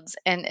clouds.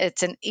 And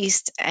it's an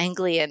East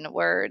Anglian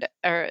word.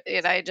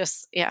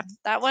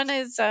 That one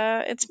is,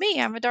 it's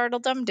me. I'm a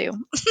Dartle-dum-doo.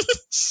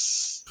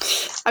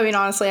 I mean,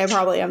 honestly, I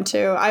probably am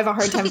too. I have a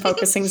hard time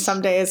focusing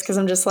some days because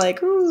I'm just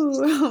like,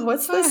 ooh,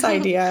 what's this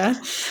idea?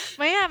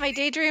 Well, yeah, my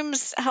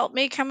daydreams help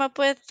me come up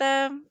with,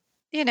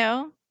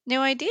 new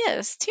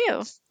ideas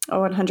too. Oh,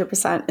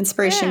 100%.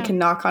 Inspiration can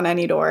knock on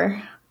any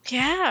door.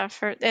 Yeah.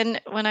 And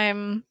when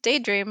I'm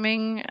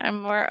daydreaming,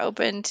 I'm more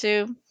open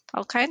to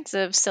all kinds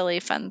of silly,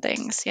 fun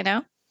things, you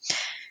know?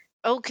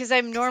 Oh, because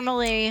I'm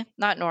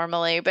not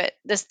normally, but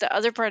the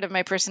other part of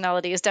my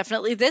personality is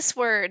definitely this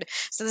word.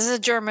 So this is a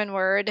German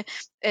word.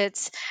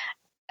 It's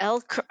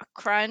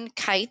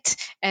Elkrankheit,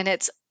 and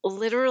it's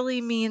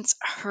literally means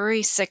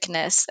hurry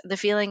sickness, the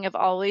feeling of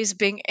always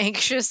being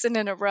anxious and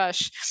in a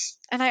rush.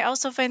 And I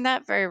also find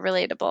that very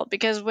relatable,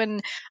 because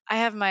when I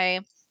have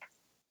my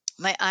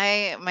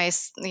eye,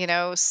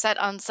 set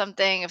on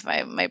something, if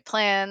my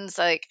plans,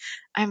 like,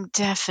 I'm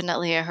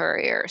definitely a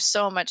hurrier,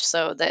 so much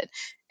so that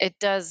it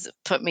does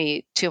put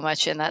me too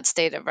much in that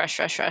state of rush,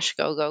 rush, rush,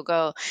 go, go,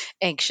 go,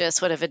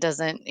 anxious. What if it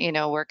doesn't,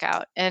 work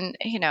out? And,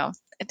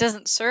 it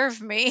doesn't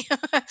serve me.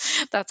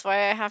 That's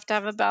why I have to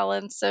have a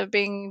balance of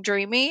being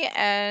dreamy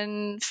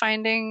and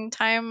finding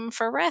time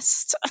for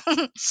rest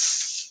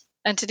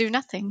and to do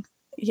nothing.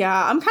 Yeah,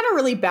 I'm kind of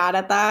really bad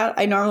at that.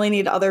 I normally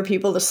need other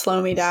people to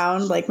slow me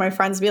down. Like my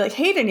friends be like,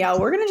 "Hey Danielle,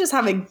 we're gonna just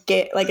have a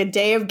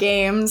day of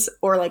games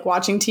or like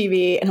watching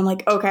TV," and I'm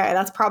like, "Okay,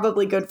 that's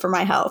probably good for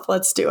my health.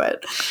 Let's do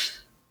it."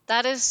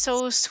 That is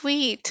so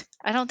sweet.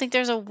 I don't think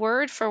there's a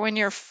word for when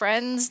your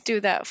friends do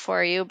that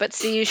for you, but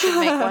see, you should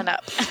make one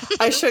up.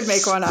 I should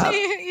make one up.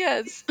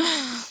 Yes.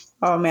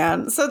 Oh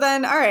man. So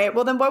then, all right.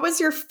 Well, then, what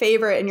was your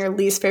favorite and your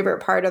least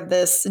favorite part of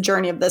this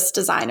journey of this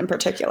design in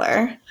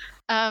particular?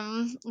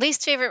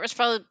 Least favorite was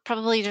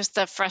probably just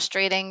the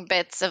frustrating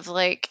bits of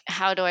like,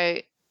 how do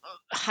I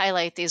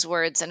highlight these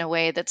words in a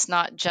way that's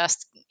not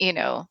just,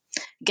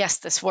 guess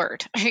this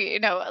word,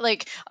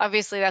 like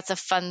obviously that's a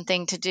fun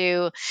thing to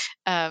do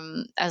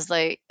as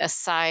like a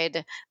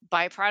side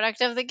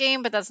byproduct of the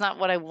game, but that's not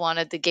what I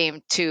wanted the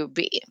game to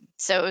be.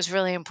 So it was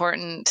really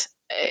important.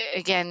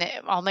 Again,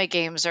 all my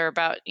games are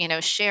about,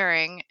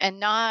 sharing and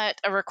not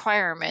a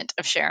requirement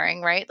of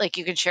sharing, right? Like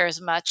you can share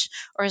as much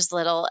or as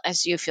little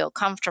as you feel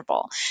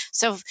comfortable.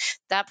 So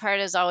that part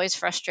is always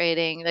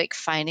frustrating, like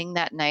finding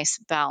that nice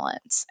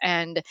balance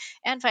and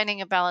finding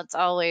a balance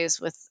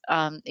always with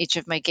each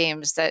of my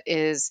games that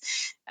is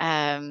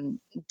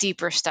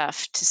deeper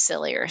stuff to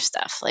sillier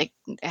stuff. Like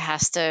there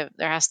has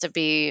to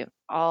be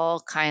all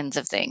kinds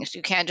of things.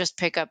 You can't just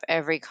pick up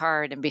every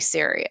card and be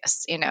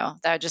serious,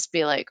 that would just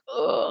be like,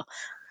 oh,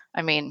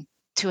 I mean,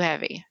 too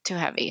heavy.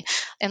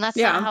 And that's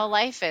not how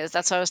life is.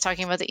 That's why I was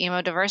talking about the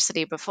emo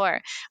diversity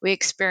before. We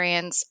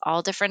experience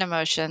all different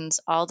emotions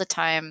all the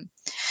time.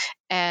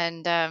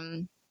 And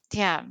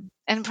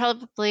and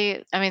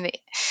probably, I mean,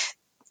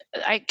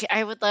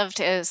 I would love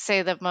to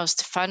say the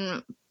most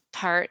fun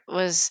part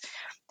was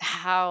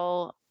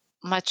how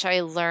much I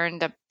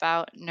learned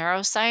about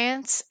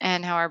neuroscience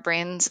and how our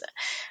brains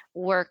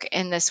work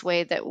in this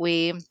way that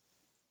we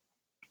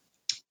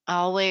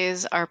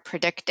always are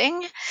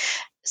predicting.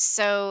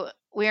 So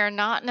we are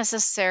not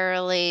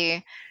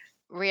necessarily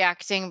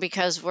reacting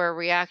because we're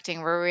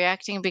reacting. We're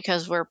reacting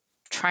because we're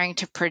trying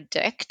to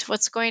predict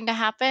what's going to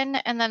happen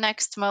in the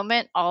next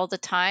moment all the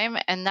time.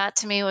 And that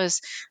to me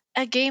was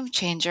a game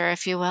changer,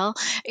 if you will,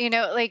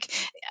 like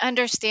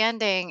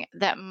understanding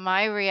that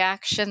my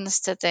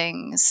reactions to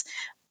things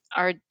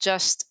are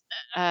just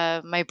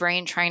my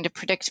brain trying to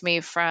predict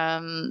me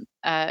from,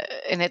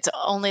 and it's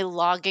only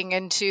logging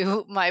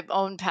into my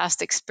own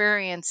past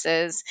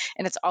experiences,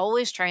 and it's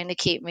always trying to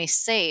keep me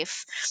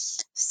safe.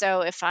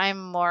 So if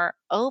I'm more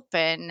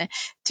open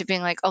to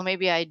being like, oh,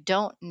 maybe I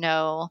don't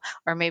know,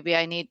 or maybe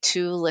I need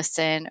to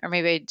listen, or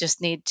maybe I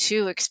just need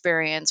to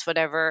experience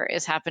whatever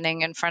is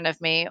happening in front of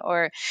me,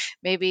 or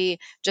maybe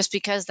just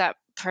because that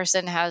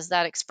person has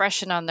that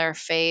expression on their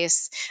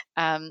face,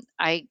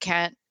 I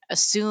can't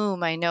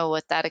assume I know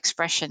what that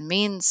expression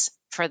means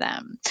for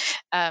them.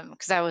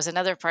 Because that was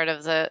another part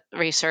of the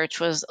research,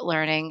 was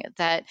learning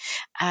that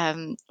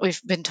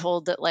we've been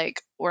told that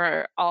like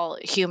we're all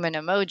human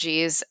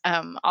emojis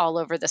all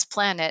over this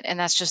planet, and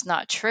that's just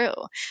not true.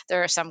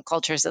 There are some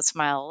cultures that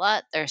smile a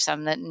lot. There are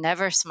some that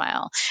never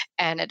smile.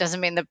 And it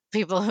doesn't mean the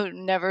people who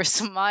never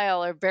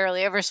smile or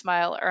barely ever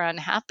smile are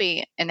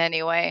unhappy in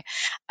any way,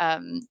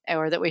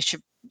 or that we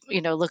should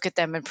look at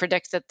them and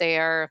predict that they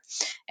are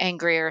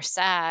angry or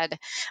sad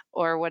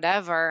or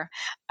whatever.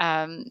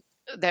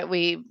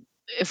 That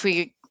if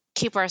we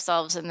keep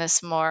ourselves in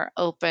this more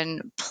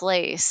open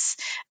place,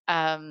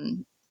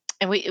 and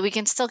we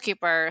can still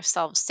keep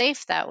ourselves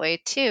safe that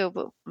way too,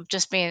 but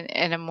just being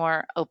in a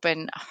more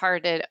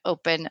open-hearted,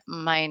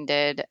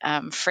 open-minded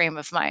frame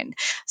of mind.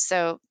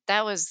 So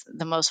that was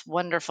the most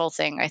wonderful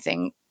thing, I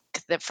think,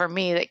 that for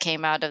me that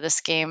came out of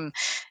this game.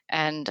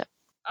 And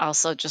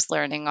also just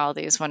learning all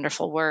these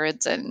wonderful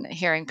words and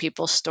hearing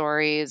people's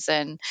stories.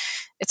 And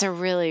it's a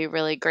really,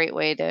 really great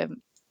way to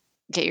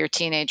get your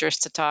teenagers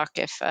to talk,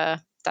 if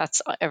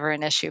that's ever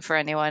an issue for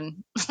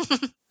anyone.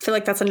 I feel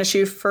like that's an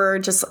issue for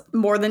just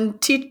more than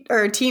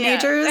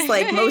teenagers. Yeah.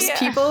 Like most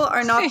people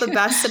are not the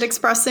best at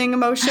expressing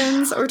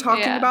emotions or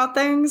talking about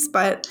things.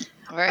 But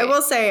I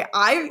will say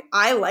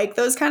I like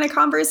those kind of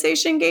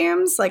conversation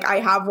games. Like I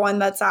have one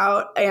that's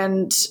out,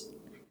 and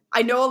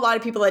I know a lot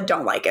of people that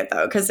don't like it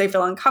though, because they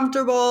feel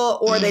uncomfortable,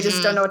 or they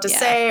just don't know what to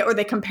say, or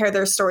they compare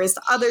their stories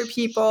to other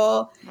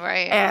people.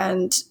 Right.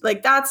 And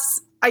like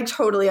that's I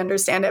totally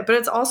understand it, but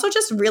it's also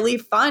just really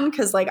fun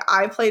because like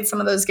I played some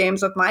of those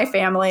games with my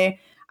family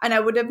and I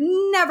would have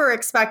never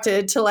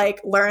expected to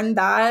like learn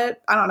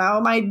that. I don't know.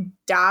 My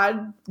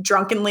dad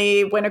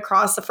drunkenly went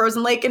across the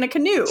frozen lake in a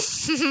canoe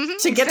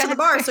to get to the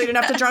bar so he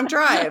didn't have to drunk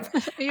drive.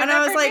 And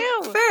I was like,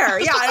 fair.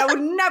 Yeah. And I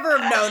would never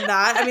have known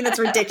that. I mean, that's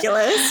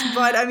ridiculous.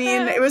 But I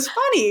mean, it was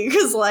funny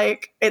because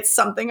like it's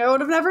something I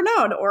would have never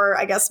known. Or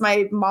I guess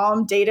my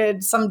mom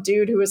dated some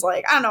dude who was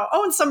like, I don't know,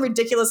 owned some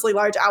ridiculously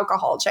large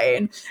alcohol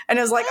chain. And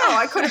it was like, oh,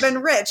 I could have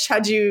been rich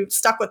had you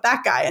stuck with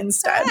that guy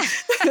instead.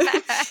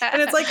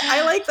 And it's like,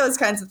 I like those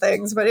kinds of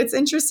things. But it's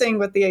interesting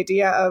with the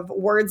idea of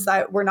words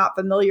that we're not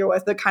familiar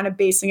with, but kind of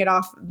basing it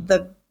off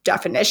the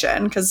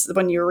definition. Because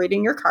when you were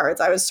reading your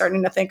cards, I was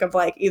starting to think of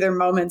like either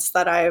moments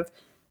that I've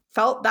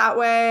felt that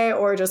way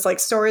or just like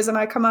stories that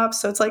might come up.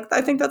 So it's like,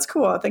 I think that's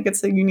cool. I think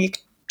it's a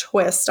unique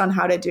twist on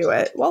how to do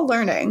it while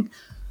learning.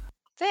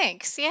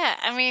 Thanks. Yeah.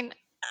 I mean,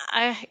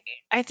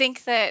 I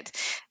think that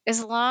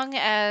as long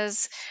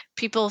as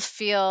people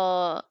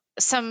feel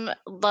some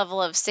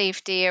level of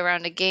safety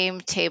around a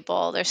game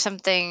table, there's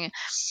something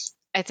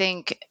I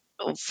think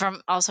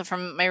from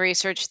my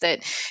research that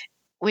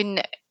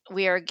when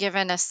we are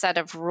given a set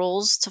of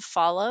rules to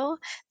follow,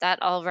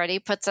 that already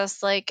puts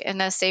us like in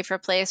a safer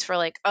place for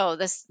like, oh,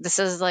 this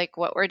is like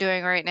what we're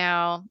doing right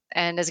now.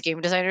 And as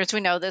game designers, we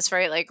know this,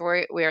 right? Like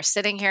we are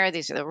sitting here.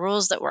 These are the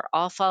rules that we're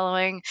all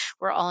following.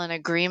 We're all in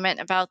agreement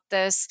about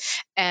this.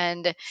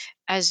 And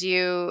as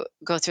you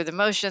go through the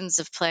motions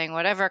of playing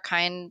whatever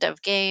kind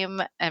of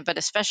game, but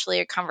especially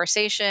a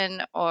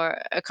conversation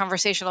or a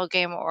conversational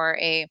game or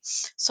a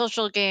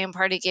social game,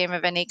 party game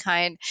of any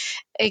kind,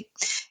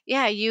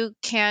 you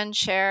can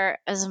share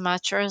as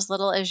much or as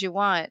little as you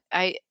want.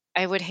 I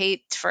would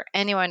hate for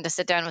anyone to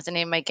sit down with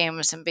any of my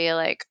games and be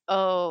like,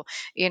 oh,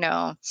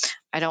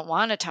 I don't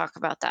want to talk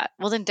about that.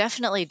 Well, then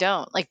definitely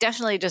don't. Like,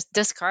 definitely just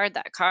discard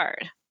that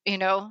card.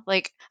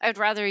 Like I'd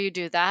rather you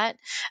do that,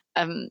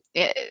 than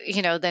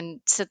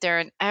sit there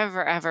and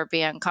ever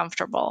be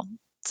uncomfortable.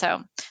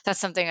 So that's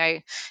something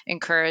I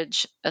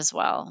encourage as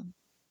well.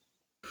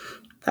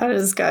 That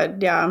is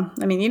good. Yeah.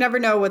 I mean, you never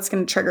know what's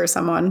going to trigger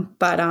someone,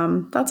 but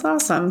that's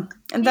awesome.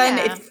 And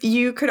then if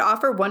you could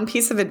offer one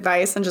piece of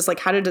advice on just like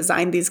how to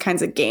design these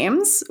kinds of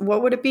games,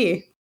 what would it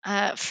be?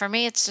 For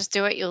me, it's just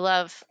do what you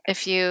love.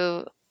 If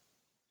you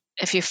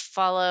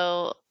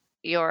follow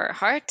your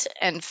heart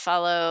and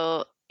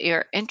follow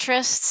your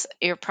interests,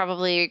 you're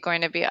probably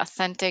going to be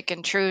authentic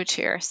and true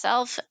to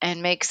yourself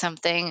and make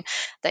something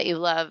that you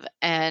love.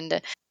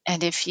 And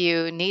if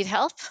you need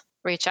help,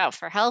 reach out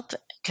for help.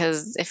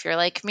 Because if you're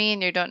like me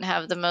and you don't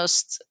have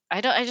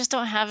I just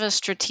don't have a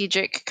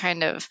strategic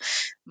kind of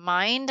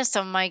mind.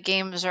 Some of my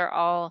games are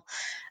all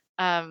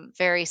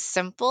very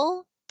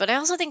simple, but I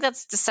also think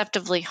that's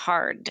deceptively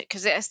hard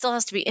because it still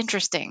has to be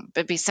interesting,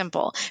 but be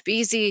simple, be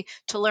easy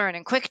to learn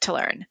and quick to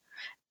learn.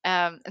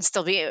 And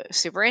still be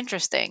super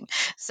interesting.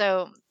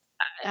 So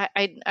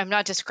I'm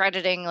not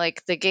discrediting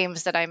like the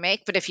games that I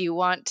make, but if you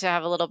want to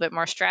have a little bit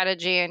more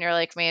strategy and you're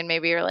like me and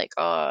maybe you're like,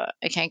 oh,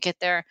 I can't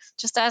get there,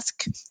 just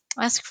ask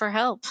for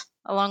help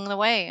along the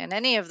way in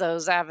any of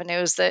those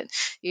avenues that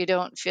you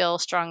don't feel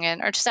strong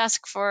in, or just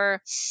ask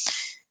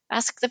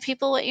the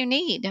people what you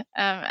need.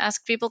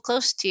 Ask people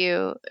close to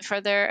you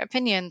for their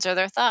opinions or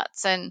their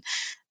thoughts. And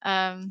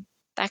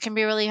that can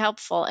be really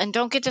helpful. And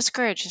don't get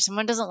discouraged if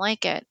someone doesn't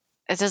like it.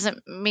 It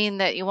doesn't mean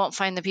that you won't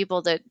find the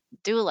people that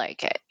do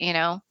like it,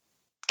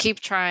 Keep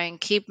trying,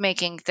 keep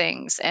making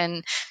things,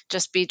 and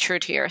just be true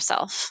to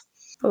yourself.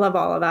 I love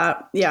all of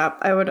that. Yeah,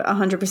 I would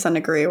 100%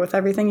 agree with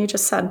everything you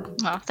just said.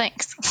 Oh,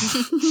 thanks.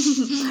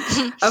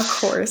 Of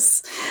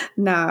course.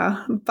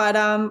 Nah. But,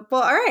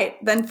 well, all right.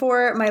 Then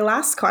for my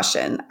last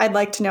question, I'd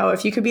like to know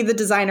if you could be the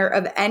designer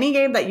of any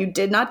game that you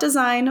did not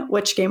design,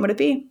 which game would it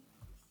be?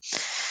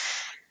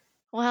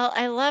 Well,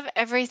 I love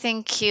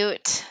everything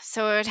cute,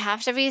 so it would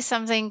have to be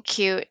something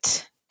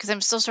cute because I'm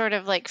still sort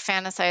of like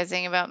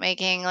fantasizing about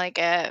making like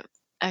a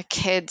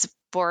kid's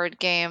board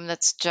game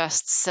that's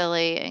just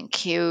silly and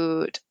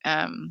cute.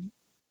 So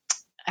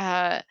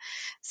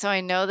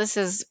I know this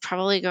is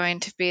probably going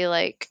to be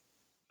like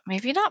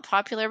maybe not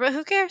popular, but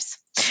who cares?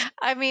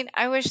 I mean,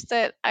 I wish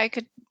that I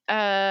could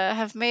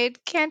have made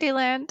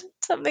Candyland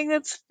something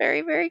that's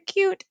very, very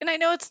cute. And I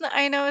know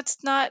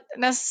it's not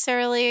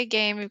necessarily a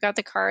game. You've got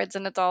the cards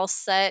and it's all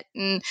set,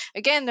 and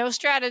again, no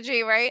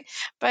strategy, right?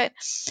 But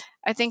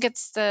I think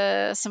it's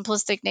the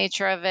simplistic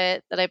nature of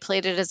it, that I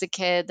played it as a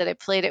kid, that I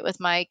played it with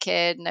my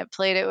kid, and I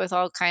played it with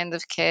all kinds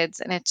of kids,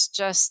 and it's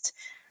just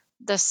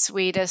the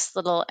sweetest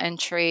little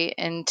entry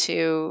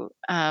into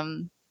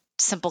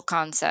simple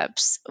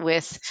concepts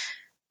with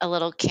a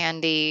little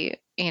candy,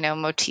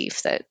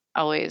 motif that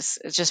always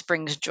it just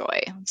brings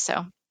joy.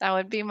 So that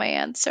would be my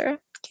answer.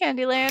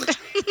 Candyland.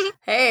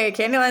 Hey,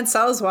 Candyland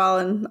sells well,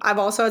 and I've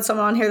also had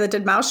someone on here that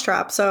did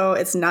Mousetrap, so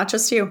it's not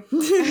just you.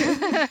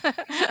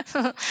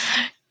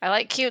 I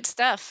like cute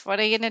stuff. What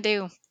are you gonna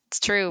do? It's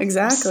true.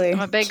 Exactly. I'm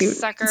a big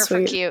sucker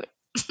for cute.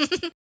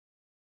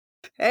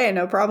 Hey,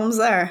 no problems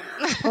there.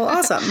 Well,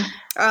 awesome.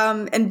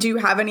 And do you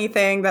have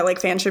anything that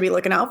like fans should be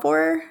looking out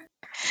for?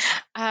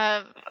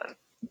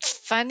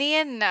 Funny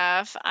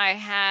enough, I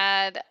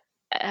had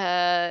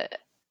an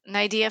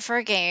idea for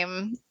a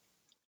game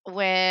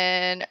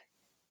when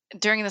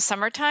during the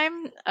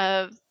summertime,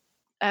 a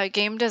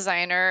game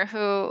designer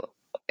who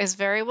is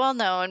very well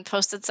known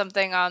posted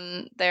something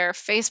on their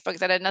Facebook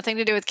that had nothing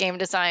to do with game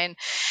design.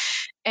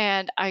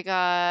 And I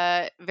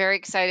got very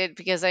excited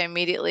because I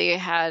immediately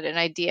had an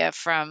idea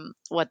from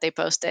what they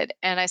posted.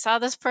 And I saw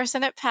this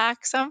person at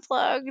PAX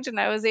Unplugged, and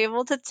I was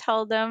able to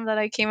tell them that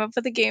I came up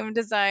with a game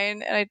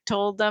design, and I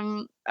told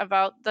them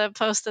about the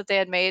post that they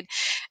had made.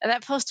 And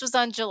that post was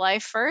on July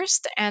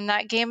 1st, and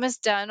that game is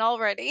done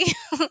already.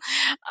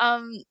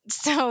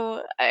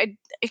 So I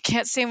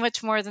can't say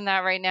much more than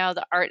that right now.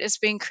 The art is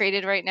being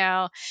created right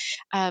now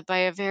by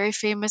a very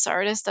famous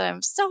artist that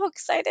I'm so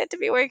excited to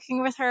be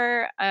working with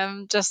her.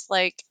 I'm just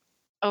like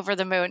over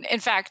the moon. In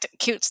fact,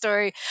 cute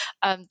story.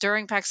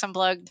 During PAX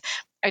Unplugged,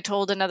 I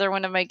told another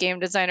one of my game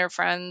designer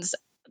friends,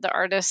 the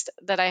artist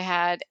that I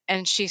had,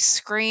 and she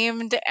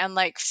screamed and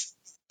like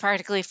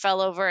practically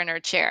fell over in her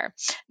chair.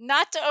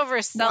 Not to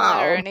oversell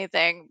it or Wow.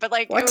 anything, but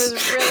like What? it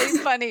was really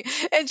funny.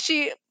 And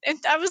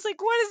I was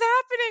like, "What is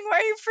happening? Why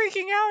are you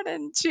freaking out?"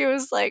 And she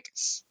was like,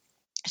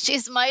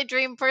 "She's my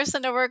dream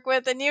person to work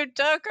with, and you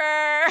took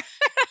her." I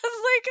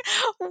was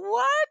like,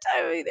 "What?"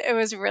 I mean, it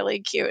was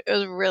really cute. It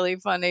was really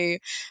funny.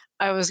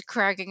 I was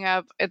cracking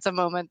up. It's a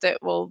moment that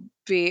will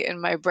be in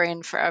my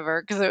brain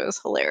forever because it was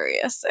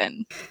hilarious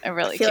and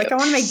really I feel cute. like I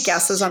want to make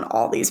guesses on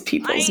all these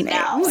people's I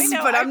names,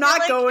 know. but I'm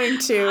not going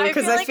to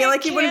because I feel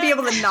like you wouldn't be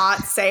able to not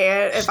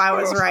say it if I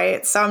was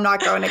right. So I'm not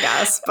going to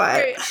guess.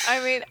 But Okay,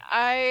 I mean,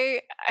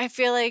 I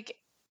feel like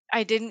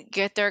I didn't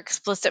get their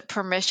explicit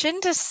permission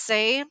to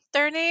say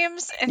their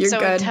names, and you're so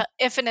good.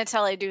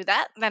 until I do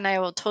that, then I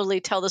will totally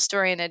tell the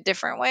story in a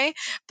different way.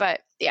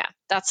 But yeah,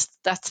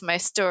 that's my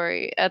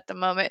story at the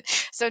moment.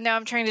 So now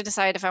I'm trying to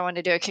decide if I want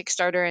to do a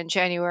Kickstarter in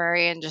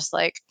January and just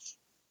like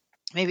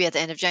maybe at the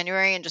end of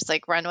January and just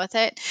like run with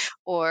it,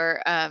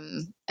 or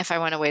if I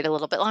want to wait a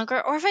little bit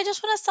longer, or if I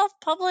just want to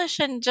self-publish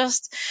and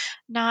just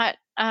not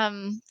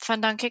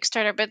fund on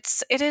Kickstarter. But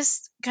it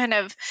is kind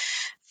of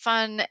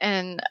fun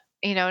and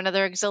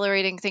another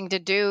exhilarating thing to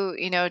do,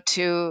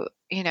 to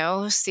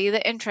see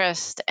the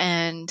interest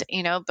and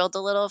build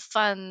a little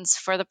funds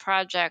for the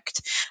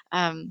project.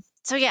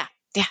 So yeah,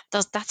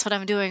 that's what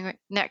I'm doing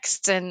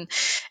next, and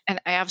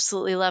I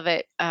absolutely love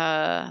it,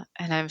 and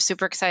I'm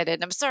super excited.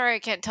 And I'm sorry I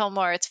can't tell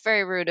more. It's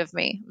very rude of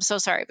me. I'm so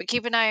sorry, but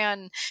keep an eye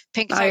on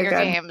Pink Tiger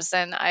Games,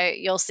 and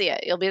you'll see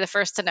it. You'll be the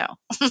first to know.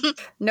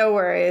 No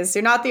worries.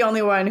 You're not the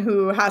only one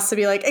who has to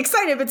be like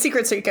excited but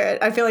secret.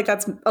 I feel like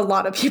that's a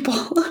lot of people.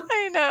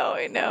 I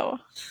know.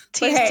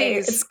 But hey,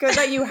 it's good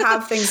that you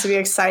have things to be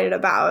excited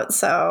about.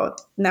 So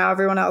now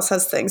everyone else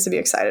has things to be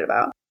excited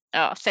about.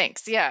 Oh,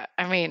 thanks. Yeah,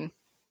 I mean,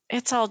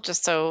 it's all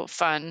just so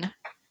fun.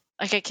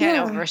 Like, I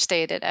can't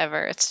overstate it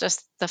ever. It's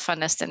just the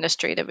funnest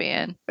industry to be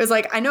in. It was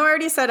like, I know I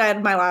already said I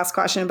had my last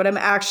question, but I'm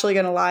actually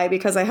going to lie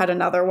because I had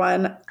another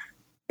one.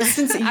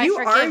 Since you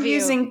are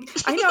using,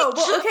 I know.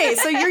 Well, okay,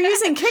 so you're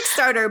using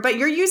Kickstarter, but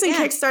you're using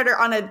Kickstarter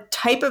on a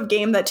type of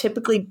game that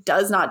typically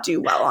does not do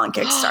well on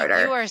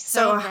Kickstarter. You are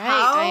so right.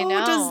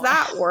 How does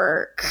that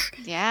work?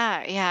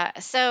 Yeah.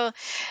 So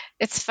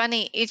it's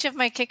funny. Each of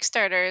my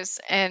Kickstarters,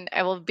 and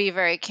I will be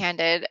very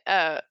candid,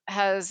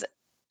 has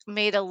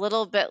made a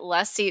little bit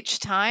less each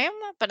time,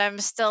 but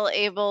I've still been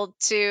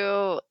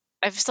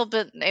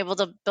able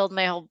to build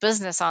my whole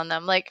business on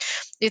them. Like,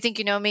 You Think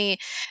You Know Me,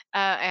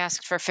 I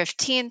asked for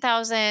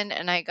 15,000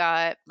 and I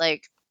got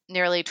like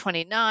nearly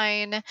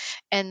 29.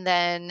 And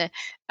then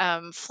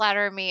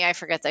Flatter Me, I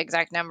forget the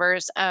exact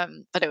numbers,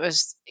 but it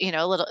was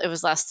it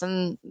was less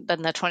than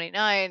the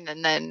 29.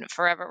 And then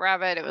for Rabbit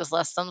Rabbit, it was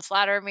less than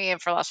Flatter Me,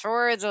 and for Lost for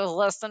Words, it was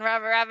less than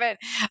Rabbit Rabbit.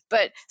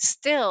 But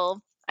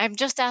still, I'm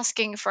just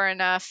asking for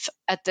enough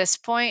at this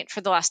point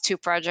for the last two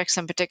projects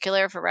in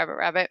particular. For Rabbit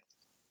Rabbit,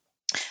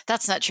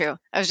 that's not true.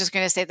 I was just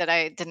going to say that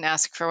I didn't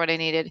ask for what I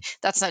needed.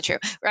 That's not true.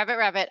 Rabbit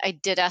Rabbit, I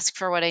did ask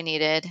for what I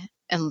needed,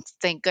 and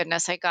thank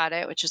goodness I got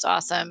it, which is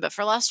awesome. But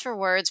for Lost for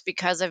Words,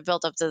 because I've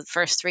built up the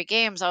first three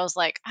games, I was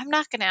like, I'm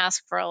not going to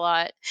ask for a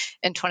lot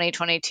in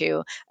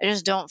 2022. I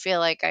just don't feel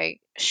like I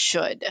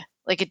should.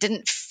 Like, it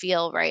didn't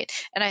feel right.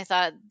 And I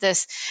thought,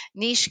 this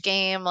niche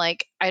game,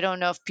 like, I don't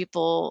know if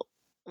people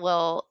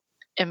will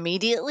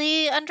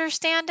immediately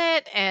understand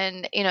it,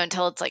 and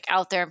until it's like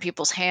out there in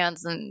people's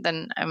hands, and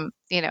then I'm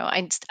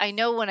I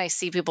know when I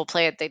see people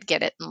play it, they'd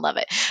get it and love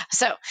it.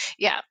 So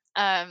yeah,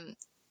 my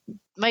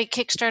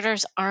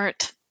Kickstarters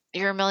aren't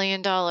your $1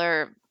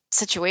 million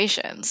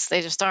situations.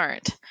 They just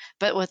aren't.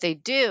 But what they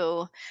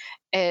do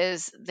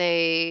is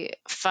they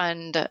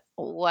fund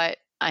what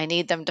I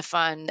need them to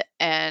fund,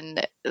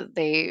 and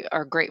they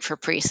are great for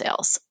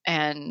pre-sales.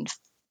 And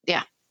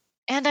yeah.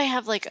 And I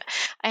have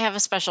a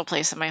special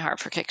place in my heart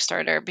for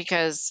Kickstarter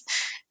because,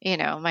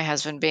 my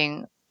husband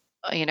being,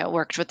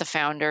 worked with the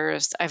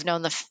founders. I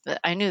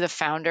knew the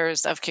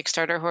founders of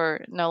Kickstarter, who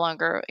are no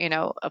longer,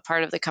 a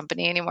part of the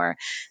company anymore,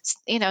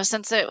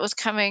 since it was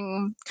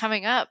coming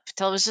up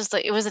till it was just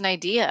like, it was an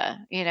idea,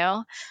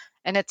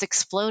 and it's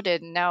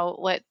exploded. And now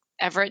what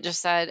Everett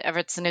just said,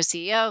 Everett's the new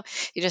CEO.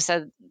 He just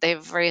said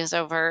they've raised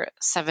over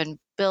 $7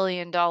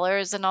 billion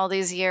in all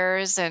these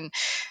years. And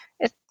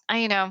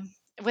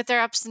with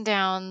their ups and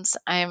downs,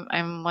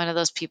 I'm one of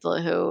those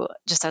people who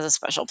just has a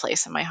special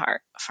place in my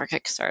heart for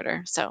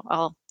Kickstarter. So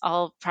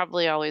I'll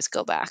probably always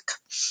go back.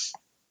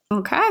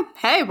 Okay.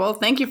 Hey, well,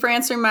 thank you for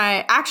answering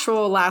my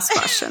actual last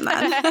question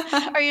then.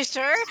 Are you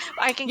sure?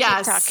 I can keep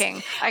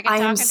talking. I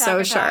am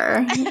so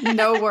sure.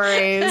 No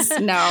worries.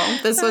 No,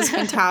 this was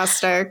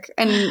fantastic.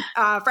 And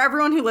for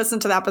everyone who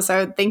listened to the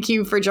episode, thank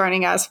you for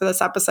joining us for this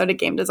episode of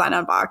Game Design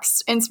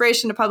Unboxed.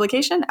 Inspiration to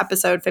Publication,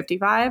 episode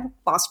 55,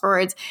 Lost for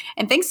Words.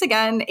 And thanks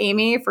again,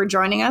 Amy, for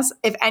joining us.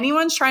 If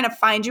anyone's trying to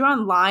find you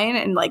online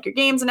and like your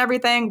games and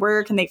everything,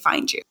 where can they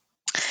find you?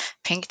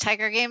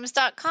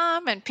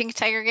 PinkTigerGames.com and Pink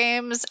Tiger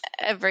Games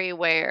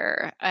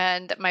everywhere.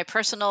 And my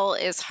personal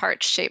is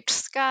Heart Shaped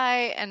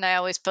Sky. And I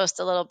always post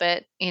a little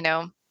bit,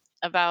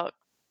 about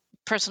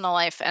personal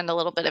life and a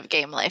little bit of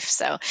game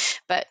life.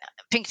 But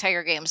Pink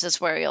Tiger Games is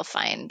where you'll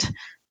find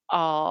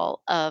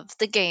all of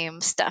the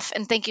game stuff.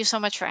 And thank you so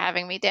much for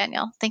having me,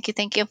 Danielle. Thank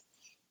you.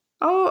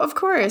 Oh, of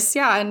course.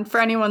 Yeah. And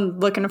for anyone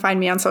looking to find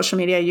me on social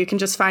media, you can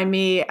just find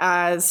me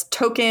as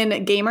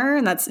Token Gamer,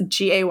 and that's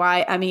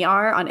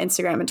GAYMER on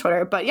Instagram and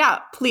Twitter. But yeah,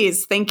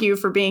 please, thank you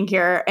for being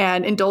here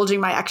and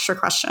indulging my extra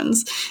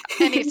questions.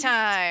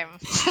 Anytime.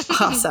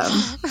 Awesome.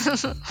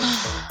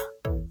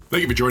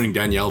 Thank you for joining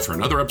Danielle for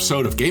another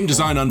episode of Game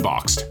Design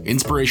Unboxed,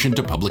 Inspiration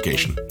to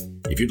Publication.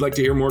 If you'd like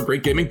to hear more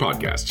great gaming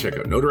podcasts, check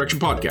out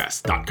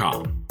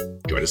NoDirectionPodcast.com.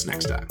 Join us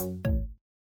next time.